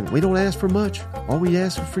 again, we don't ask for much. All we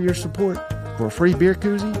ask is for your support. For a free beer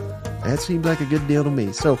koozie, that seems like a good deal to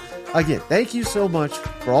me. So, again, thank you so much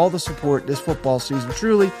for all the support this football season.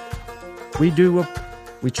 Truly, we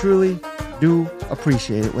truly do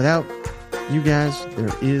appreciate it. Without you guys,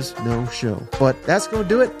 there is no show. But that's going to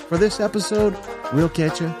do it for this episode. We'll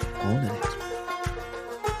catch you on the next one.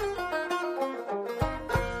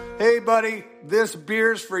 Hey, buddy, this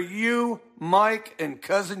beer's for you, Mike, and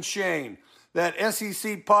Cousin Shane. That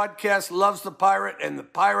SEC podcast loves the Pirate, and the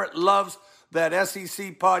Pirate loves that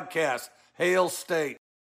SEC podcast. Hail State.